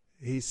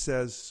 He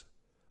says,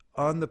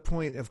 on the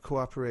point of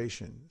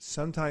cooperation,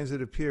 sometimes it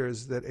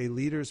appears that a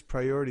leader's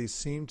priorities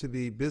seem to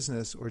be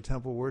business or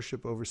temple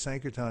worship over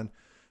Sankirtan,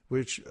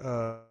 which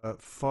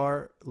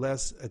far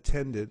less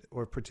attended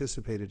or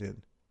participated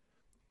in.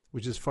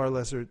 Does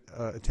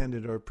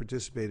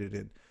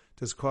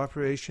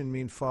cooperation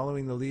mean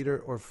following the leader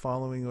or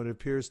following what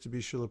appears to be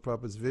Srila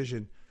Prabhupada's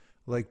vision,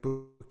 like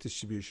book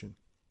distribution?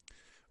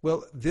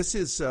 Well, this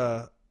is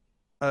the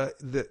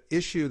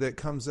issue that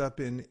comes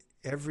up in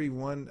every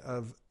one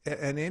of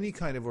and any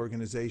kind of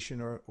organization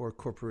or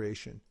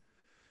corporation.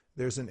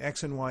 There's an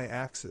X and Y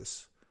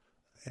axis.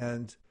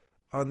 And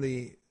on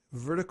the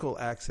vertical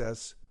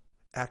axis,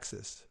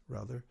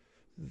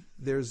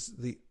 there's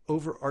the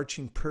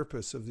overarching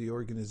purpose of the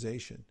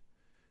organization.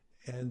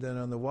 And then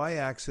on the Y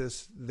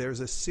axis, there's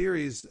a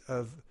series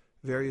of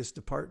various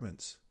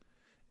departments.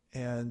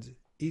 And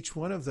each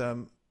one of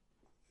them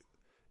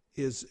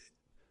is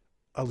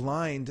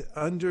aligned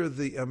under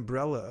the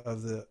umbrella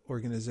of the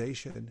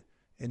organization.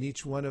 And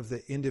each one of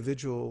the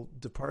individual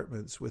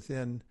departments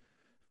within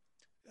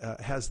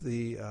has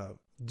the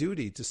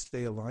duty to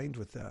stay aligned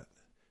with that.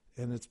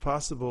 And it's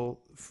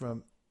possible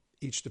from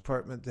each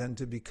department then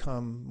to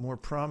become more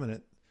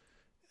prominent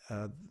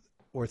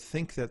or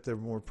think that they're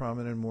more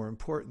prominent and more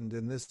important.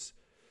 And this,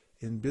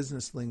 in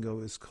business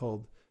lingo, is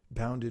called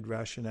bounded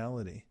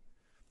rationality.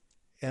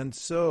 And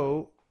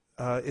so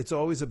it's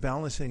always a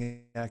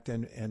balancing act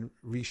and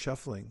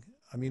reshuffling.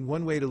 I mean,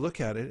 one way to look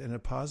at it in a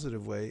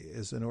positive way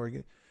is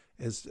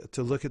is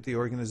to look at the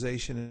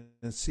organization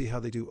and see how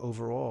they do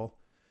overall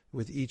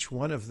with each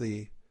one of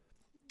the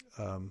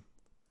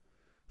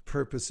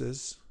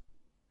purposes.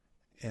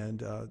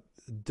 And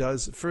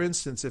for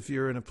instance, if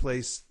you're in a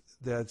place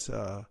that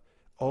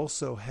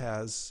also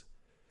has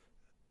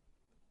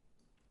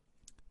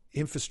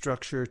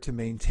infrastructure to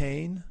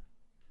maintain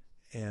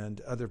and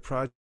other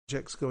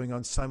projects going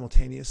on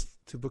simultaneous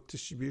to book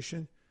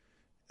distribution,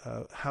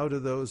 how do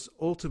those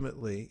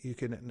ultimately, you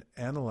can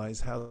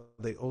analyze how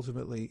they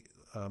ultimately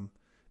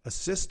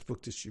assist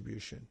book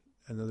distribution.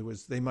 In other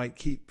words, they might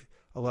keep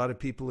a lot of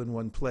people in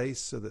one place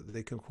so that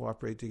they can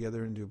cooperate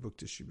together and do book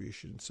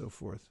distribution and so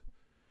forth.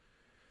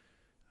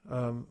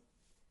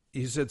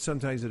 You said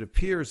sometimes it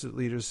appears that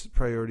leaders'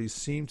 priorities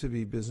seem to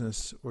be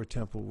business or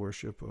temple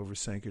worship over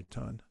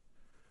Sankirtan.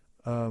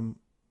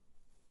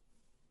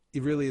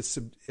 It really is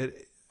a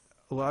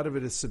lot of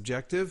it is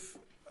subjective,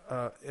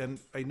 and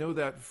I know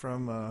that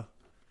from.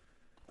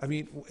 I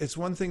mean, it's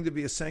one thing to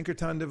be a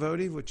Sankirtan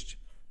devotee, which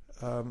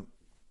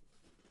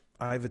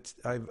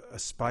I've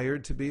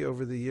aspired to be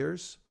over the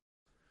years,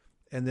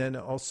 and then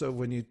also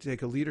when you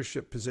take a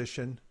leadership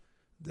position,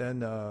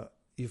 then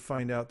you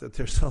find out that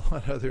there's a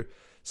lot of other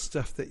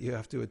stuff that you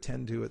have to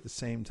attend to at the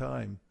same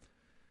time,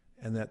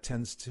 and that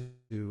tends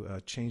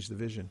to change the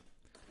vision.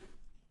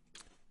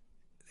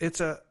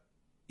 It's a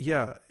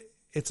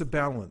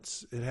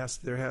balance.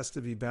 There has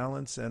to be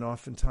balance, and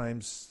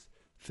oftentimes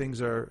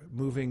things are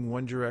moving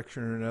one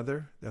direction or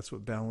another. That's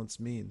what balance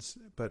means.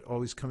 But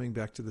always coming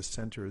back to the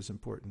center is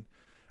important.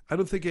 I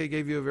don't think I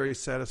gave you a very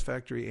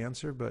satisfactory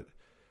answer, but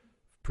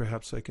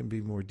perhaps I can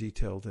be more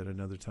detailed at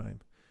another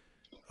time.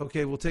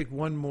 Okay, we'll take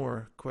one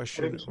more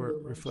question or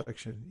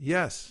reflection.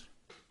 Yes.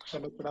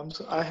 So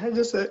I had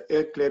just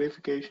a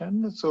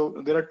clarification.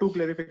 So there are two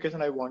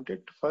clarifications I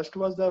wanted. First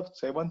was the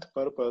seventh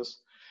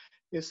purpose.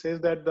 It says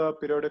that the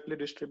periodically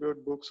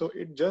distribute books. So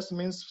it just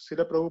means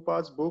Srila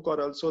Prabhupada's book,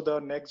 or also the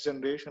next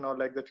generation or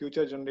like the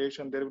future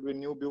generation, there will be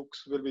new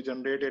books will be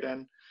generated,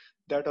 and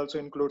that also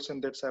includes in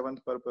that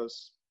seventh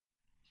purpose.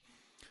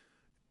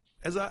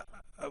 As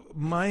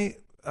my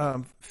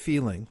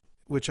feeling,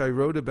 which I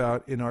wrote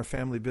about in our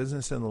family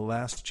business in the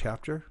last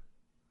chapter,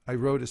 I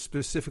wrote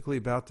specifically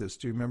about this.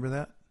 Do you remember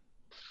that?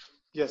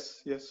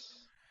 Yes.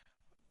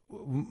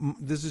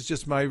 This is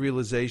just my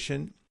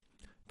realization,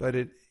 but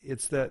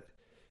it's that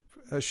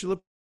Srila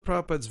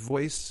Prabhupada's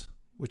voice,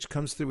 which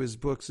comes through his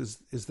books,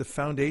 is the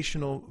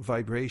foundational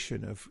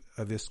vibration of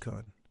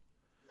ISKCON.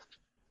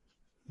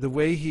 The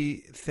way he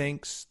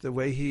thinks, the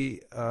way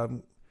he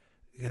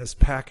has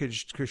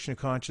packaged Krishna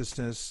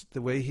consciousness,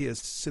 the way he has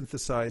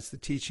synthesized the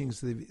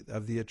teachings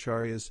of the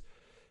acharyas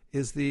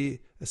is the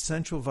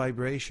essential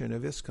vibration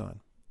of ISKCON.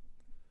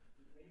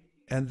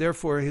 and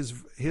therefore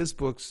his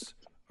books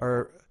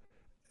are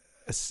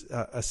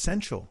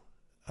essential.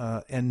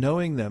 And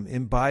knowing them,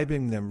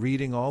 imbibing them,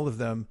 reading all of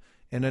them,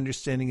 and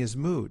understanding his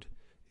mood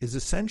is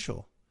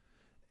essential.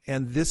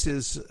 And this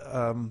is,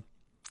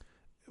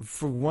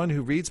 for one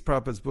who reads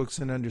Prabhupada's books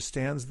and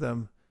understands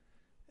them,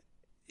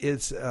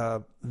 it's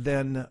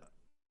then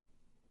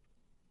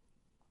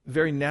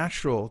very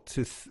natural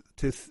to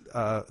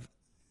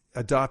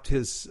adopt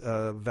his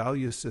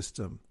value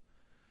system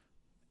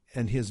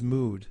and his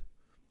mood.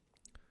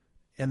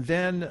 And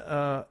then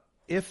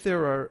if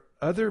there are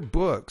other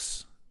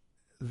books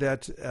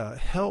that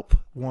help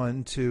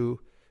one to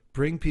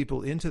bring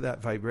people into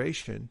that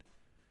vibration,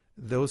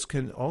 those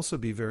can also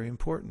be very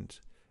important.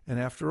 And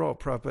after all,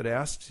 Prabhupada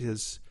asked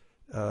his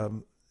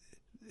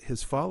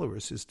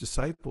followers, his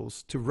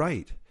disciples, to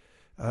write.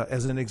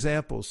 As an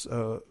example,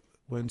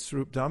 when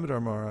Swarup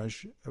Damodar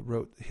Maharaj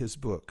wrote his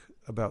book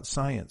about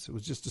science, it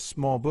was just a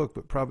small book,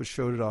 but Prabhupada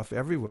showed it off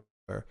everywhere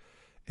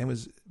and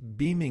was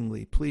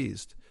beamingly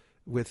pleased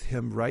with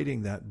him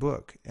writing that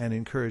book and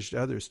encouraged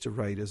others to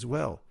write as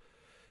well.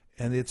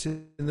 And it's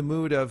in the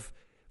mood of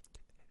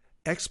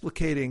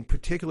explicating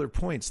particular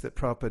points that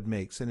Prabhupada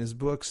makes in his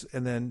books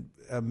and then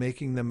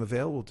making them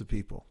available to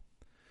people.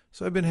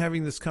 So I've been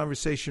having this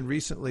conversation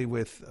recently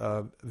with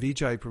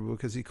Vijay Prabhu,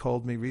 because he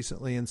called me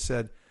recently and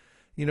said,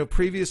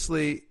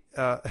 previously,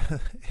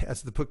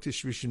 as the book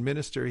distribution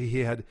minister, he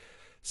had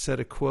set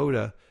a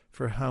quota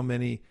for how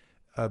many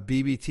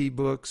BBT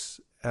books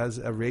as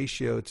a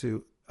ratio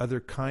to other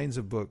kinds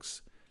of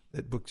books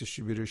that book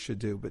distributors should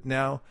do. But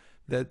now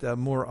that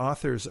more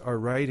authors are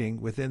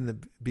writing within the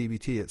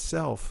BBT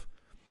itself,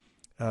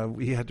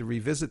 we had to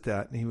revisit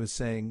that. And he was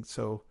saying,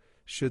 so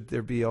should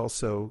there be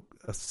also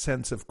a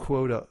sense of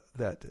quota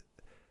that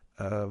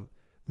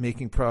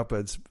making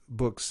Prabhupada's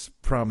books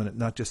prominent,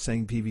 not just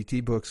saying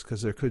BBT books,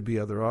 because there could be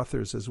other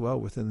authors as well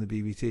within the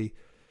BBT.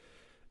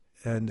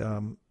 And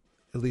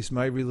at least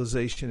my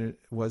realization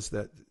was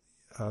that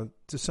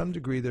to some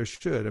degree there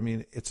should. I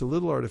mean, it's a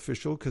little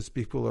artificial because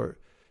people are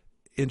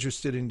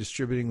interested in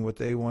distributing what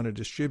they want to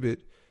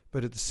distribute,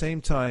 but at the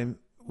same time,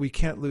 we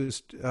can't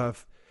lose,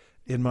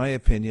 in my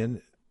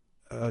opinion,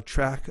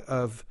 track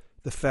of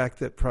the fact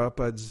that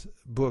Prabhupada's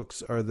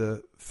books are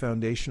the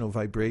foundational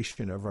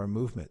vibration of our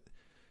movement.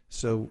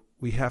 So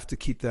we have to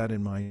keep that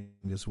in mind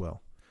as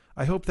well.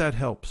 I hope that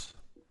helps.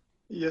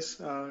 Yes,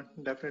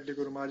 definitely,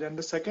 Guru Maharaj. And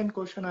the second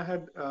question I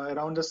had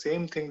around the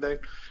same thing, that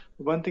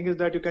one thing is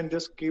that you can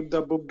just keep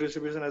the book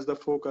distribution as the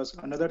focus.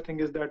 Another thing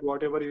is that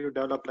whatever you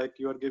develop, like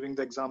you are giving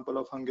the example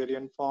of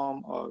Hungarian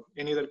Farm or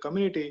any other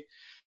community,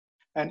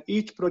 and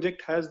each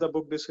project has the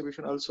book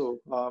distribution also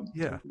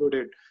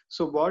included.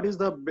 So what is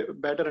the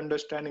better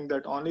understanding,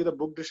 that only the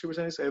book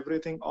distribution is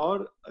everything,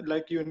 or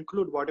like you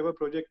include whatever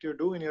project you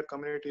do in your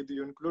community, do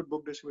you include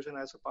book distribution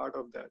as a part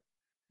of that?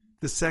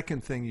 The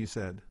second thing you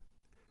said,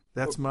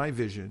 that's my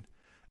vision.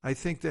 I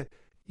think that,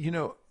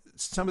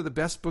 some of the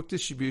best book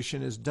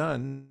distribution is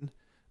done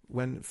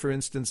when, for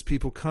instance,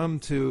 people come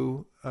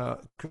to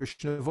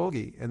Krishna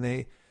Volgi and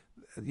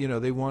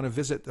they want to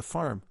visit the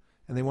farm.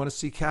 And they want to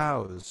see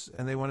cows,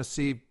 and they want to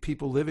see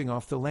people living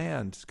off the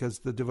land, because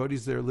the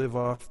devotees there live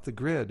off the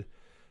grid.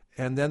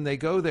 And then they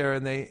go there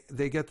and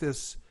they get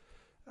this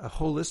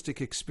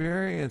holistic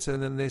experience,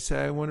 and then they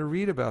say, I want to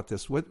read about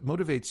this. What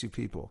motivates you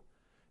people?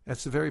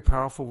 That's a very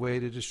powerful way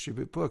to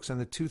distribute books.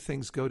 And the two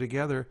things go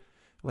together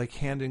like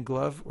hand in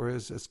glove, or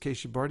as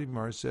Keshav Bharti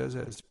Maharaj says,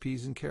 as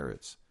peas and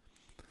carrots.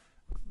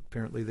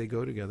 Apparently they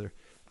go together.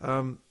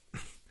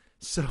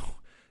 So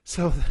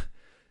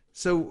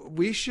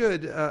we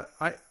should...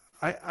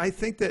 I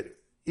think that,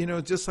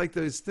 just like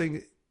those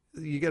things,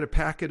 you get a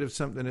packet of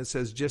something that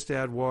says just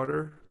add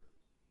water.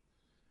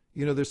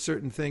 There's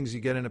certain things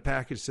you get in a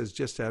package that says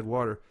just add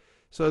water.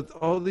 So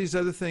all these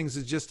other things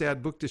is just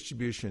add book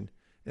distribution.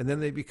 And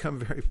then they become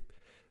very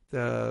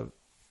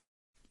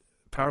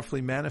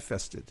powerfully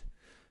manifested.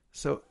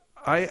 So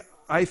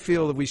I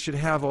feel that we should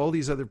have all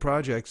these other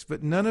projects,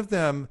 but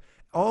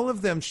all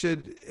of them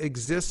should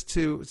exist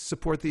to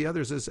support the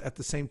others at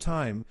the same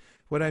time.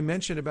 What I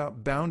mentioned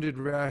about bounded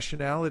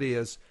rationality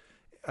is,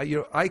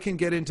 I can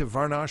get into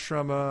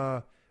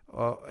Varnashrama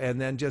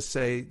and then just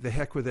say, the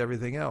heck with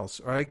everything else.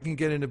 Or I can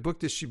get into book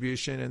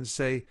distribution and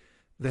say,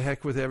 the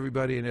heck with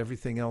everybody and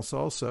everything else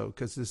also,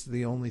 because this is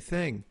the only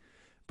thing.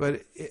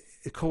 But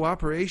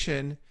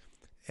cooperation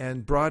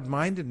and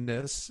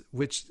broad-mindedness,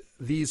 which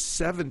these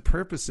 7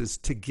 purposes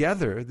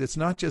together, that's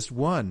not just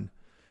one,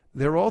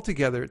 they're all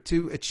together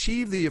to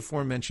achieve the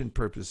aforementioned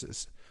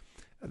purposes.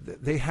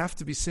 They have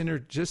to be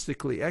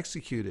synergistically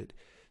executed.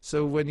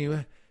 So when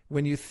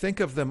you think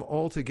of them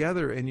all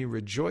together and you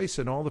rejoice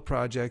in all the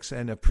projects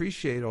and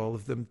appreciate all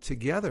of them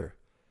together,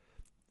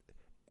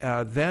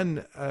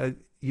 then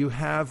you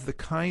have the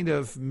kind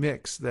of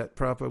mix that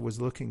Prabhupada was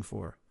looking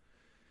for.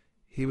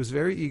 He was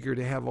very eager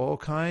to have all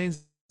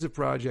kinds of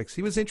projects.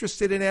 He was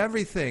interested in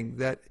everything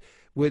that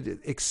would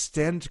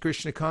extend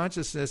Krishna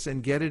consciousness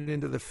and get it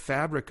into the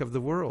fabric of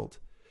the world.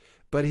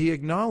 But he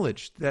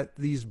acknowledged that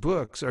these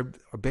books are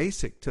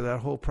basic to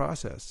that whole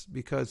process,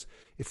 because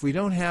if we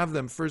don't have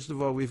them, first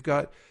of all, we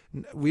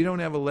don't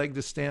have a leg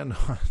to stand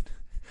on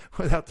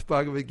without the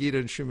Bhagavad Gita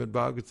and Srimad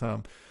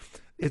Bhagavatam.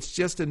 It's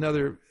just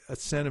a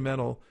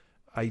sentimental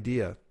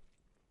idea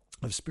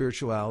of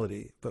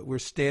spirituality, but we're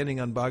standing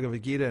on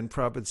Bhagavad Gita, and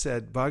Prabhupada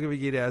said, Bhagavad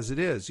Gita as it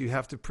is, you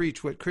have to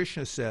preach what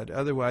Krishna said,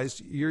 otherwise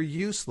you're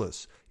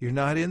useless. You're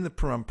not in the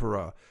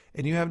parampara,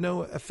 and you have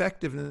no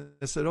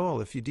effectiveness at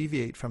all if you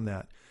deviate from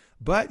that.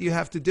 But you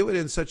have to do it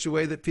in such a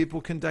way that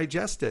people can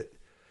digest it,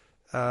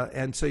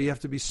 and so you have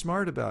to be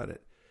smart about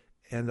it.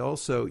 And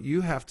also,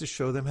 you have to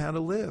show them how to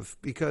live,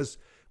 because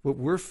what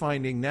we're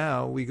finding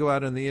now, we go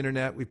out on the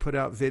internet, we put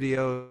out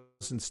videos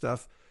and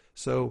stuff.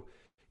 So,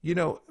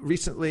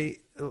 recently,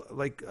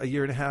 like a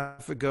year and a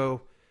half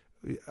ago,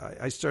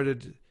 I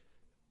started,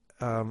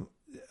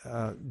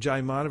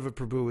 Jai Madhava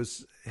Prabhu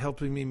was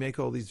helping me make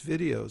all these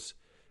videos.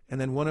 And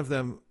then one of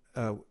them,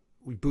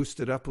 we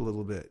boosted up a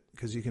little bit,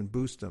 because you can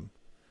boost them.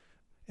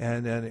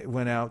 And then it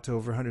went out to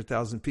over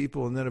 100,000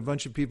 people. And then a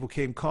bunch of people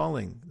came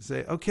calling,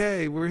 say,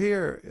 okay, we're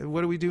here.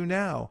 What do we do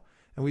now?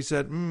 And we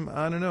said,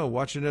 I don't know,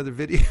 watch another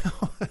video.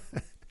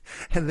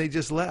 And they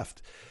just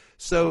left.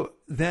 So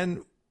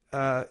then,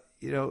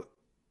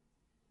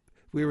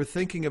 we were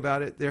thinking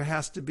about it. There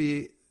has to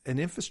be an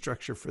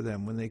infrastructure for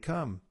them when they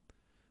come.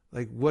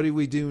 Like, what do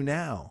we do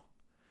now?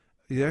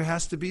 There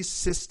has to be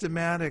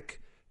systematic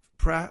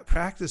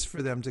practice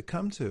for them to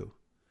come to,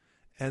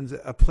 and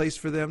a place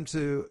for them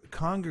to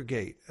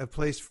congregate, a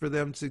place for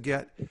them to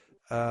get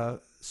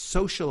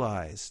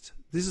socialized.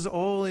 This is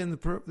all in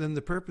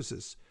the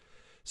purposes.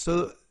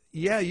 So,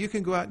 yeah, you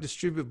can go out and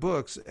distribute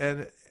books,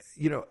 and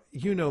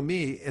you know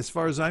me. As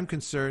far as I'm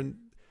concerned,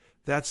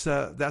 that's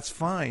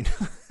fine,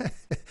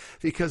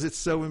 because it's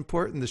so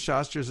important. The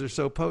Shastras are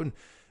so potent.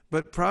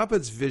 But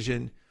Prabhupada's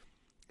vision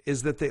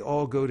is that they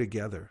all go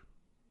together,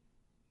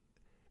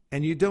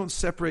 and you don't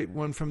separate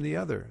one from the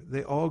other.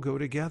 They all go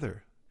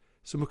together.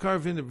 So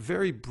Mukaravinda,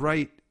 very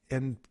bright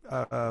and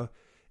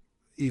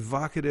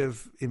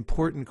evocative,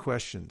 important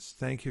questions.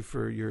 Thank you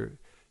for your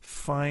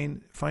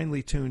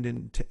finely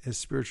tuned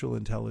spiritual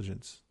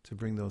intelligence to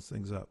bring those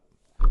things up.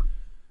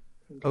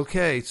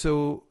 Okay,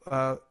 so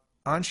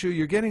Anshu,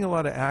 you're getting a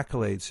lot of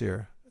accolades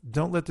here.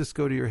 Don't let this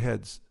go to your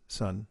heads,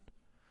 son.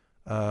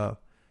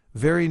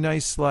 Very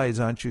nice slides,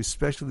 Anshu,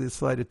 especially the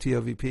slide of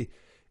TOVP.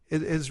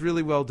 It is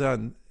really well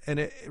done, and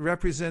it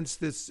represents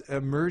this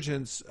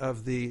emergence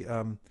of the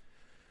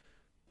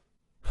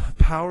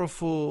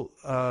powerful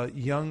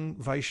young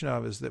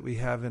Vaishnavas that we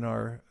have in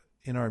our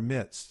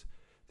midst.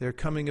 They're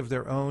coming of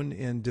their own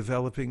in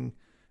developing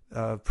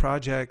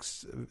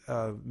projects,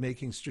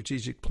 making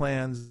strategic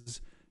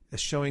plans,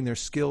 showing their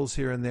skills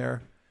here and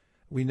there.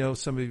 We know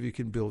some of you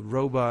can build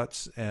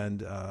robots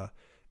and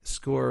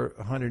score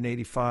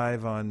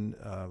 185 on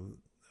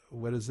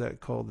what is that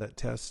called? That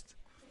test,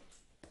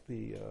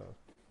 to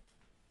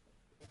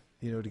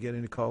get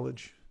into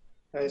college.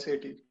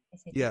 SAT.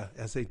 Yeah,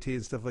 SAT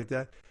and stuff like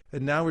that.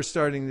 And now we're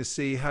starting to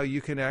see how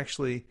you can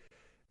actually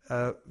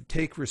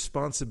take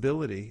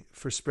responsibility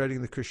for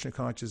spreading the Krishna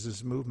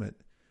consciousness movement.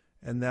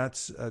 And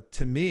that's,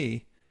 to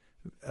me,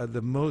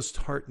 the most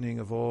heartening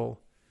of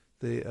all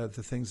the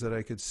things that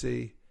I could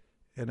see.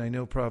 And I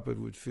know Prabhupada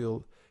would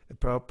feel,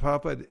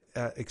 Prabhupada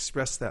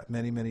expressed that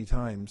many, many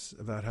times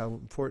about how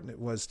important it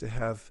was to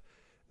have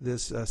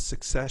this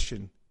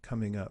succession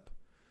coming up.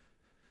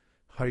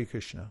 Hare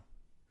Krishna.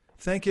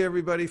 Thank you,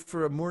 everybody,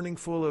 for a morning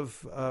full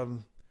of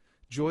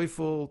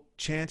joyful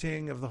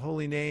chanting of the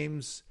holy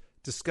names,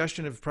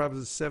 discussion of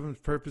Prabhupada's 7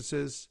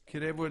 purposes.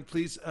 Can everyone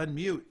please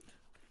unmute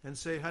and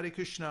say Hare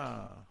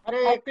Krishna?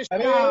 Hare Krishna.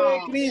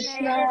 Hare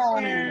Krishna.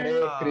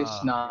 Hare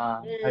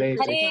Krishna. Hare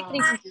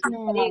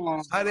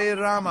Krishna. Hare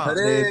Rama.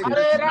 Hare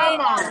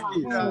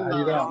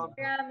Rama.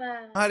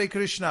 Hare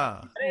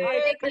Krishna.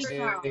 Hare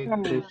Krishna.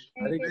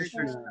 Hare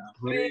Krishna.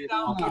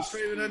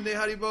 Premanande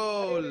Hari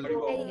Bol.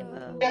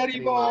 Hari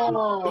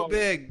Bol. Do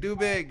big. Do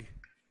big.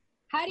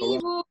 Hari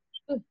Bol.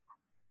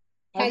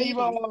 Hari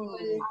Bol.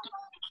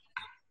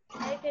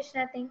 Hare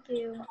Krishna, thank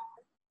you.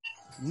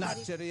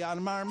 Nachari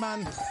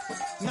Armarman,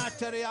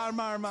 Nachari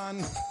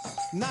Armarman,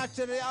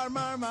 Nachari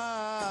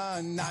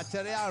Armarman,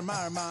 Nachari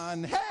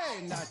Armarman,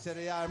 hey,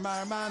 Nachari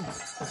Armarman,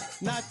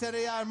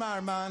 Nachari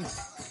Armarman,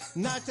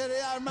 Nachari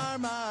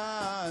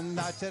Armarman,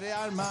 Nachari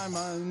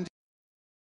Armarman.